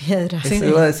misma piedra. Eso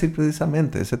iba a decir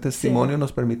precisamente, ese testimonio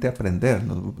nos permite aprender,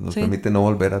 nos permite no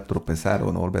volver a tropezar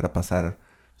o no volver a pasar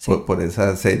por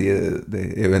esa serie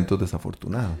de eventos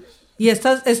desafortunados. Y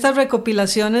estas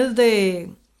recopilaciones de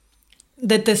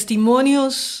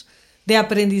testimonios, de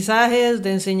aprendizajes,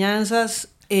 de enseñanzas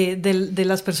de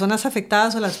las personas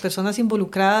afectadas o las personas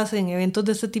involucradas en eventos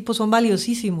de este tipo son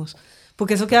valiosísimos.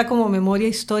 Porque eso queda como memoria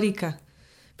histórica,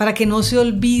 para que no se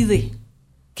olvide,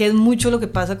 que es mucho lo que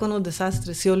pasa con los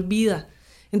desastres, se olvida.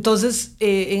 Entonces,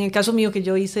 en el caso mío, que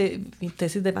yo hice mi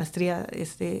tesis de maestría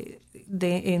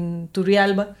en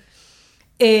Turrialba,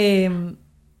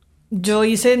 yo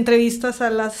hice entrevistas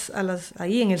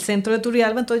ahí en el centro de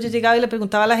Turrialba, entonces yo llegaba y le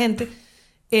preguntaba a la gente,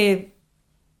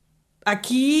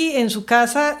 aquí en su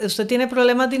casa, ¿usted tiene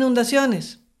problemas de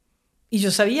inundaciones? Y yo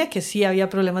sabía que sí había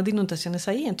problemas de inundaciones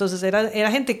ahí. Entonces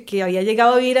era gente que había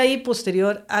llegado a vivir ahí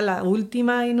posterior a la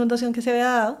última inundación que se había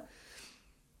dado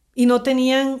y no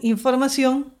tenían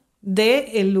información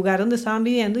del lugar donde estaban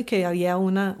viviendo y que había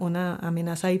una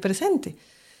amenaza ahí presente.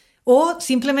 O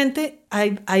simplemente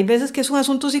hay veces que es un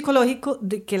asunto psicológico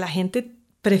de que la gente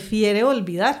prefiere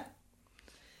olvidar.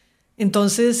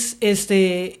 Entonces,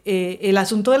 el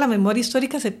asunto de la memoria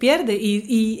histórica se pierde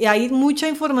y hay mucha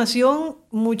información,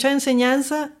 mucha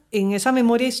enseñanza en esa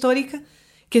memoria histórica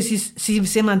que si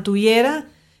se mantuviera,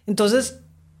 entonces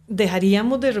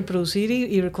dejaríamos de reproducir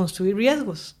y reconstruir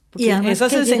riesgos. Porque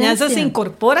esas enseñanzas se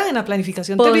incorporan en la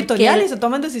planificación territorial y se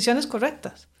toman decisiones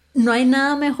correctas. No hay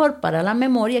nada mejor para la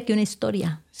memoria que una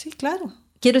historia. Sí, claro.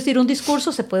 Quiero decir, un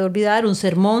discurso se puede olvidar, un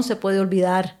sermón se puede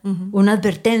olvidar, una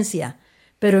advertencia.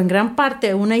 Pero en gran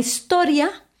parte una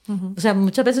historia, o sea,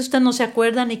 muchas veces usted no se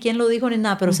acuerda ni quién lo dijo ni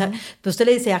nada, pero, o sea, pero usted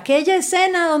le dice, aquella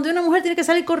escena donde una mujer tiene que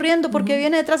salir corriendo porque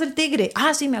viene detrás el tigre.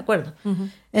 Ah, sí, me acuerdo.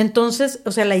 Entonces,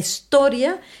 o sea, la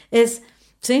historia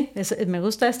me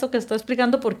gusta esto que está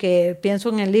explicando porque pienso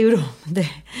en el libro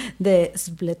de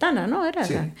Spletana, ¿no? Era,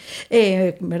 sí.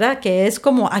 ¿Verdad? Que es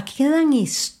como, aquí quedan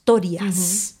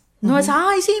historias. No es,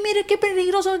 ay, sí, mire qué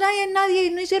peligroso, nadie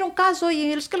no hicieron caso,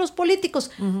 y es que los políticos.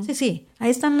 Sí,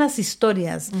 ahí están las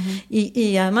historias.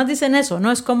 Y además dicen eso,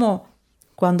 ¿no? Es como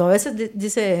cuando a veces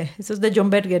dice, eso es de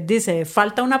John Berger, dice,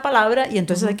 falta una palabra y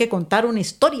entonces hay que contar una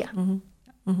historia.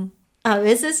 A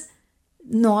veces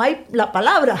no hay la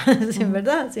palabra, en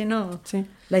verdad, sino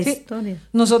la historia.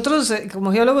 Nosotros,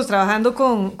 como geólogos, trabajando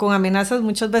con amenazas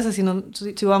muchas veces,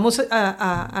 si vamos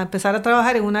a empezar a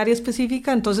trabajar en un área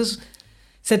específica, entonces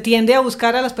se tiende a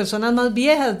buscar a las personas más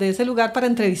viejas de ese lugar para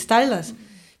entrevistarlas,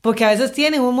 porque a veces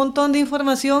tienen un montón de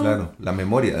información. Claro, la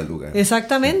memoria del lugar.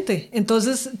 Exactamente.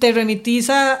 Entonces te remitís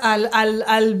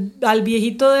al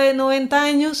viejito de 90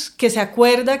 años que se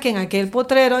acuerda que en aquel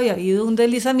potrero había habido un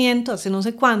deslizamiento hace no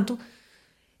sé cuánto.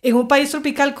 En un país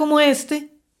tropical como este,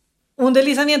 un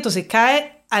deslizamiento se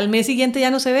cae, al mes siguiente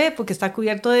ya no se ve porque está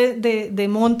cubierto de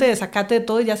monte, de zacate, de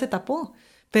todo, y ya se tapó.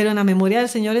 Pero en la memoria del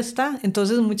Señor está.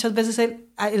 Entonces muchas veces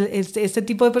este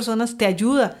tipo de personas te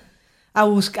ayuda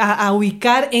a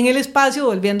ubicar en el espacio,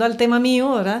 volviendo al tema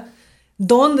mío, ¿verdad?,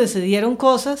 donde se dieron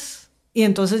cosas, y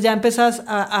entonces ya empezás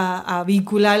a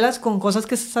vincularlas con cosas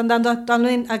que se están dando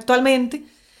actualmente,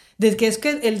 de que es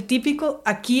que el típico,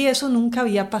 aquí eso nunca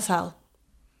había pasado.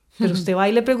 Pero usted va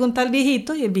y le pregunta al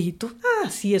viejito, y el viejito,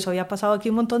 sí, eso había pasado aquí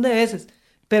un montón de veces.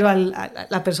 Pero a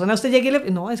la persona usted llega y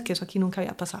le no, es que eso aquí nunca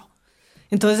había pasado.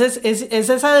 Entonces es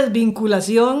esa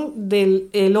desvinculación del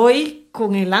el hoy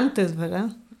con el antes, ¿verdad?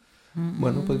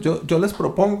 Bueno, pues yo les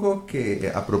propongo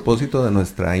que, a propósito de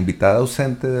nuestra invitada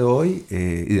ausente de hoy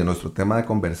y de nuestro tema de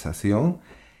conversación,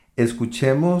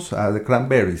 escuchemos a The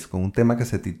Cranberries con un tema que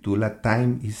se titula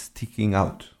Time is Ticking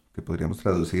Out, que podríamos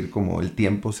traducir como El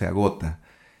tiempo se agota,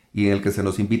 y en el que se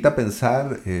nos invita a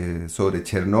pensar sobre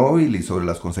Chernóbil y sobre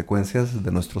las consecuencias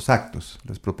de nuestros actos.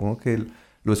 Les propongo que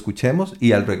lo escuchemos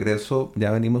y al regreso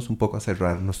ya venimos un poco a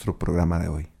cerrar nuestro programa de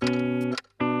hoy.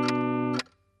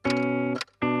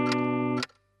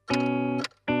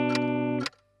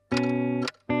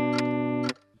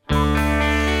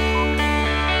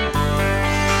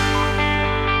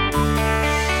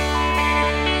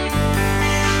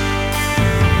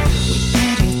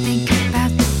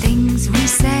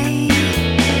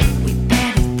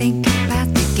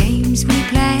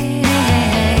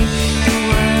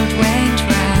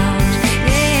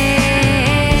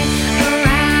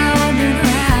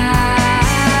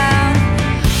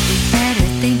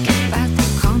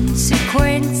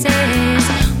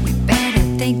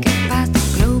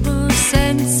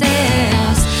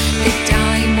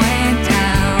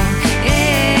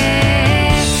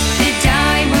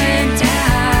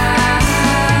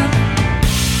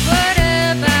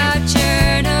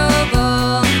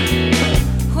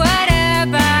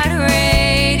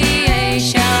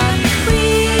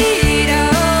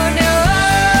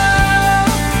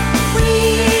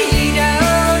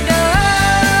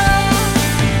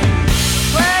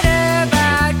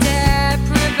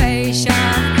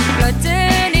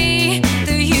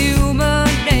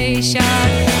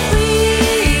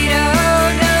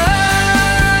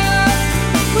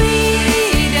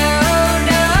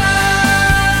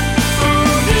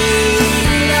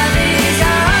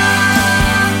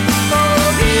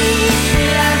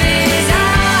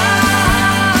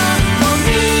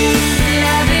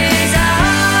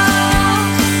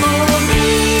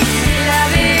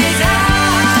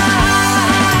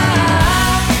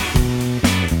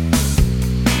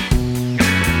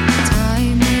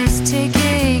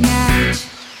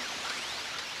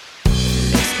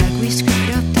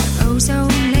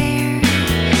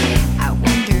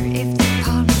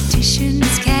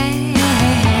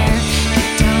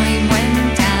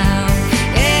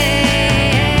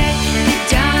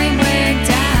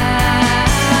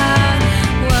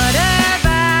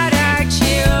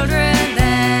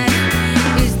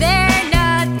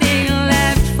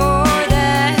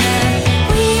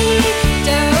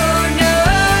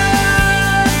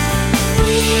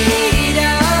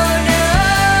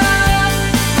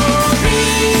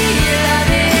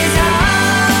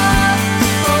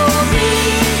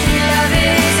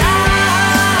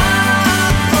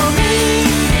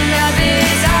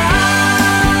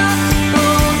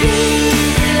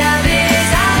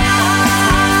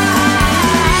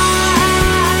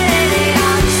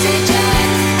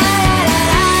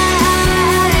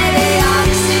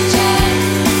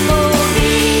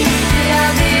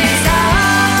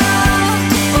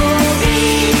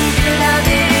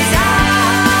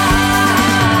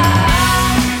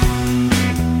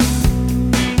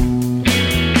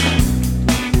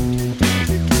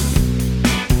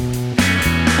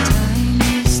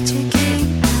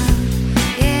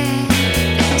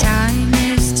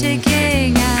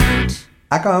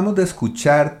 Acabamos de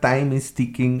escuchar Time is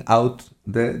Ticking Out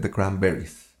de The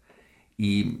Cranberries.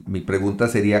 Y mi pregunta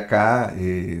sería acá,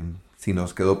 si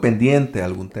nos quedó pendiente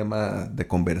algún tema de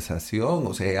conversación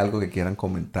o si hay algo que quieran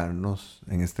comentarnos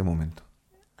en este momento.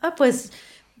 Pues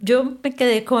yo me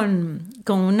quedé con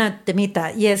una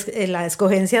temita, y es la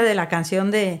escogencia de la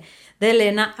canción de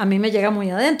Elena. A mí me llega muy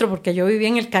adentro porque yo viví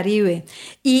en el Caribe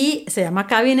y se llama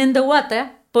Cabin in the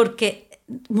Water porque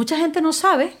mucha gente no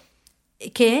sabe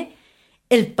que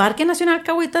el Parque Nacional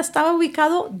Cahuita estaba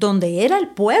ubicado donde era el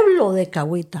pueblo de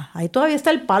Cahuita. Ahí todavía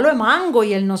está el palo de mango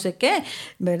y el no sé qué,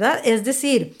 ¿verdad? Es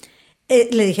decir,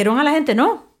 le dijeron a la gente,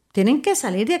 no, tienen que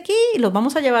salir de aquí y los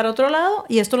vamos a llevar a otro lado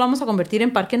y esto lo vamos a convertir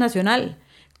en Parque Nacional.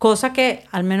 Cosa que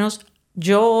al menos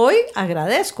yo hoy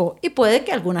agradezco, y puede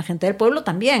que alguna gente del pueblo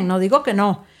también, no digo que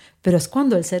no, pero es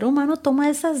cuando el ser humano toma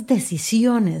esas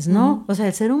decisiones, ¿no? O sea,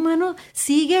 el ser humano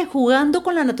sigue jugando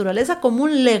con la naturaleza como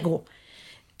un Lego.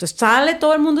 Entonces sale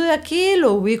todo el mundo de aquí,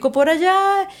 lo ubico por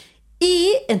allá,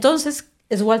 y entonces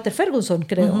es Walter Ferguson,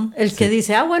 creo, el que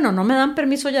dice, bueno, no me dan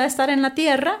permiso ya de estar en la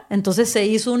tierra, entonces se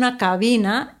hizo una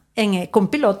cabina con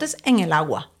pilotes en el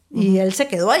agua, y él se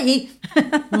quedó allí,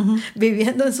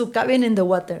 viviendo en su cabin in the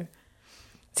water.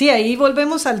 Sí, ahí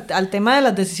volvemos al tema de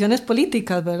las decisiones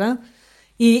políticas, ¿verdad?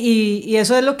 Y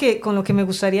eso es con lo que me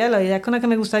gustaría, la idea con la que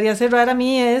me gustaría cerrar a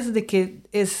mí es de que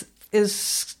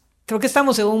creo que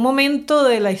estamos en un momento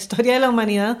de la historia de la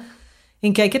humanidad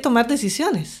en que hay que tomar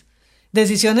decisiones.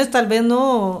 Decisiones tal vez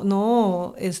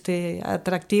no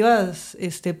atractivas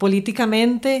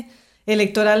políticamente,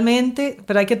 electoralmente,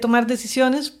 pero hay que tomar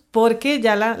decisiones porque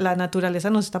ya la naturaleza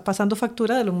nos está pasando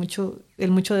factura de el mucho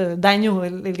daño,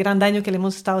 el gran daño que le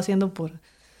hemos estado haciendo por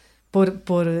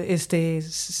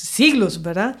siglos,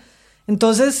 ¿verdad?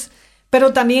 Entonces,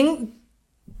 pero también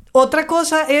otra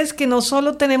cosa es que no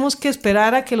solo tenemos que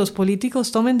esperar a que los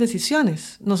políticos tomen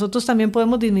decisiones, nosotros también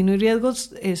podemos disminuir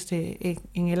riesgos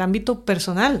en el ámbito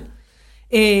personal.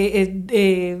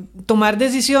 Tomar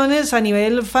decisiones a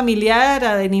nivel familiar,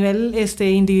 a nivel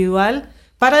individual,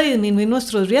 para disminuir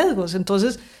nuestros riesgos.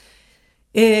 Entonces,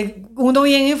 uno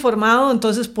bien informado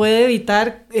entonces puede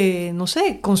evitar,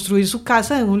 construir su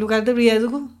casa en un lugar de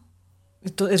riesgo.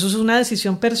 Eso es una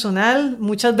decisión personal,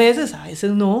 muchas veces, a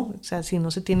veces no. O sea, si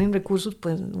no se tienen recursos,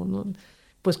 pues uno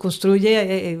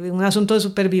construye un asunto de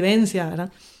supervivencia,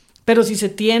 ¿verdad? Pero si se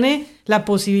tiene la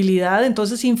posibilidad,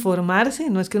 entonces informarse,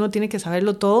 no es que uno tiene que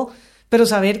saberlo todo, pero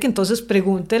saber que entonces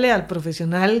pregúntele al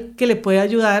profesional que le puede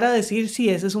ayudar a decir si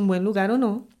ese es un buen lugar o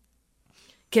no.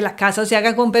 Que la casa se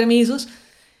haga con permisos.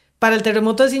 Para el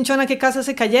terremoto de Cinchona, ¿qué casas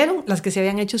se cayeron? Las que se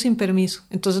habían hecho sin permiso.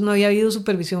 Entonces no había habido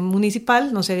supervisión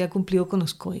municipal, no se había cumplido con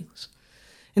los códigos.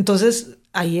 Entonces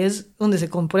ahí es donde se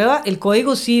comprueba, el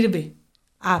código sirve,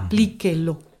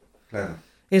 aplíquelo. Claro.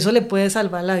 Eso le puede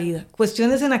salvar la vida.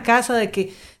 Cuestiones en la casa de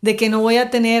que no voy a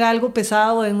tener algo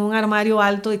pesado en un armario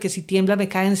alto, de que si tiembla me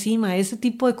cae encima, ese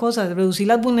tipo de cosas, reducir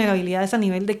las vulnerabilidades a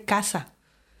nivel de casa.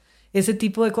 Ese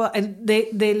tipo de cosas,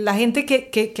 de la gente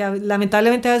que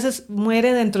lamentablemente a veces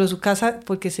muere dentro de su casa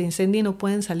porque se incendia y no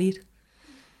pueden salir.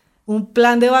 Un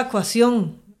plan de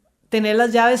evacuación, tener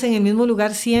las llaves en el mismo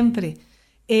lugar siempre,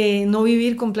 no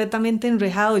vivir completamente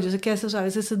enrejado. Yo sé que eso a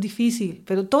veces es difícil,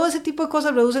 pero todo ese tipo de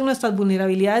cosas reducen nuestras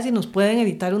vulnerabilidades y nos pueden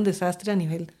evitar un desastre a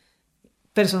nivel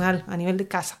personal, a nivel de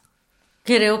casa.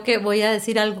 Creo que voy a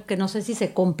decir algo que no sé si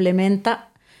se complementa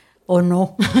o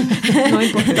no. No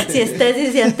importa si es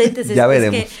tesis y antítesis. Ya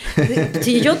veremos.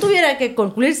 Si yo tuviera que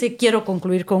concluir, sí quiero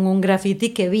concluir con un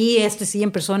graffiti que vi, sí,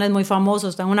 en persona, es muy famoso,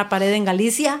 está en una pared en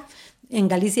Galicia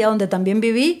donde también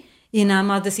viví, y nada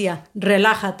más decía,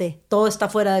 relájate, todo está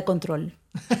fuera de control.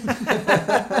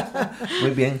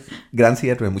 Muy bien, gran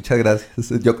cierre, muchas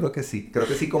gracias. Yo creo que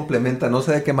sí complementa, no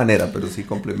sé de qué manera, pero sí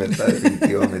complementa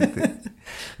definitivamente.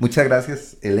 Muchas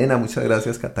gracias, Elena, muchas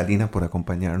gracias, Catalina, por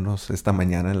acompañarnos esta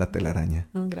mañana en La Telaraña.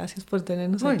 Gracias por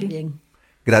tenernos Muy aquí. bien.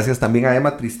 Gracias también a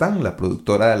Emma Tristán, la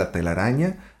productora de La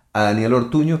Telaraña, a Daniel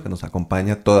Ortuño, que nos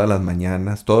acompaña todas las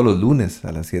mañanas, todos los lunes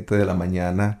a las 7 de la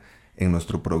mañana en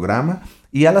nuestro programa,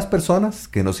 y a las personas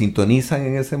que nos sintonizan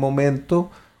en ese momento,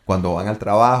 cuando van al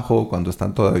trabajo, cuando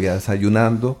están todavía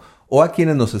desayunando, o a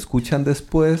quienes nos escuchan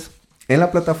después en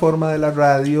la plataforma de la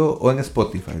radio o en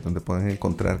Spotify, donde pueden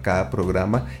encontrar cada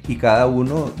programa y cada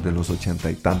uno de los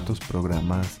 80 y tantos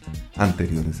programas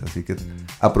anteriores. Así que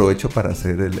aprovecho para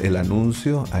hacer el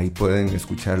anuncio. Ahí pueden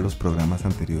escuchar los programas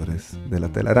anteriores de La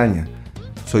Telaraña.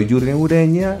 Soy Jürgen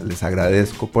Ureña, les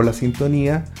agradezco por la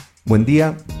sintonía. Buen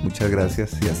día, muchas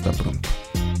gracias y hasta pronto.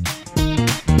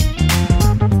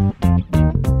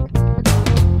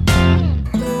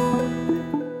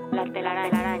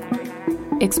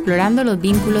 Explorando los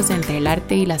vínculos entre el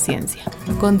arte y la ciencia.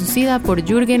 Conducida por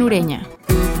Jürgen Ureña.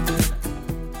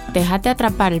 Déjate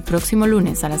atrapar el próximo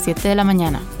lunes a las 7 de la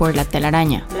mañana por La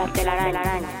Telaraña. La telaraña.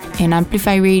 En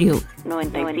Amplify Radio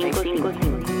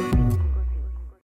 95.5.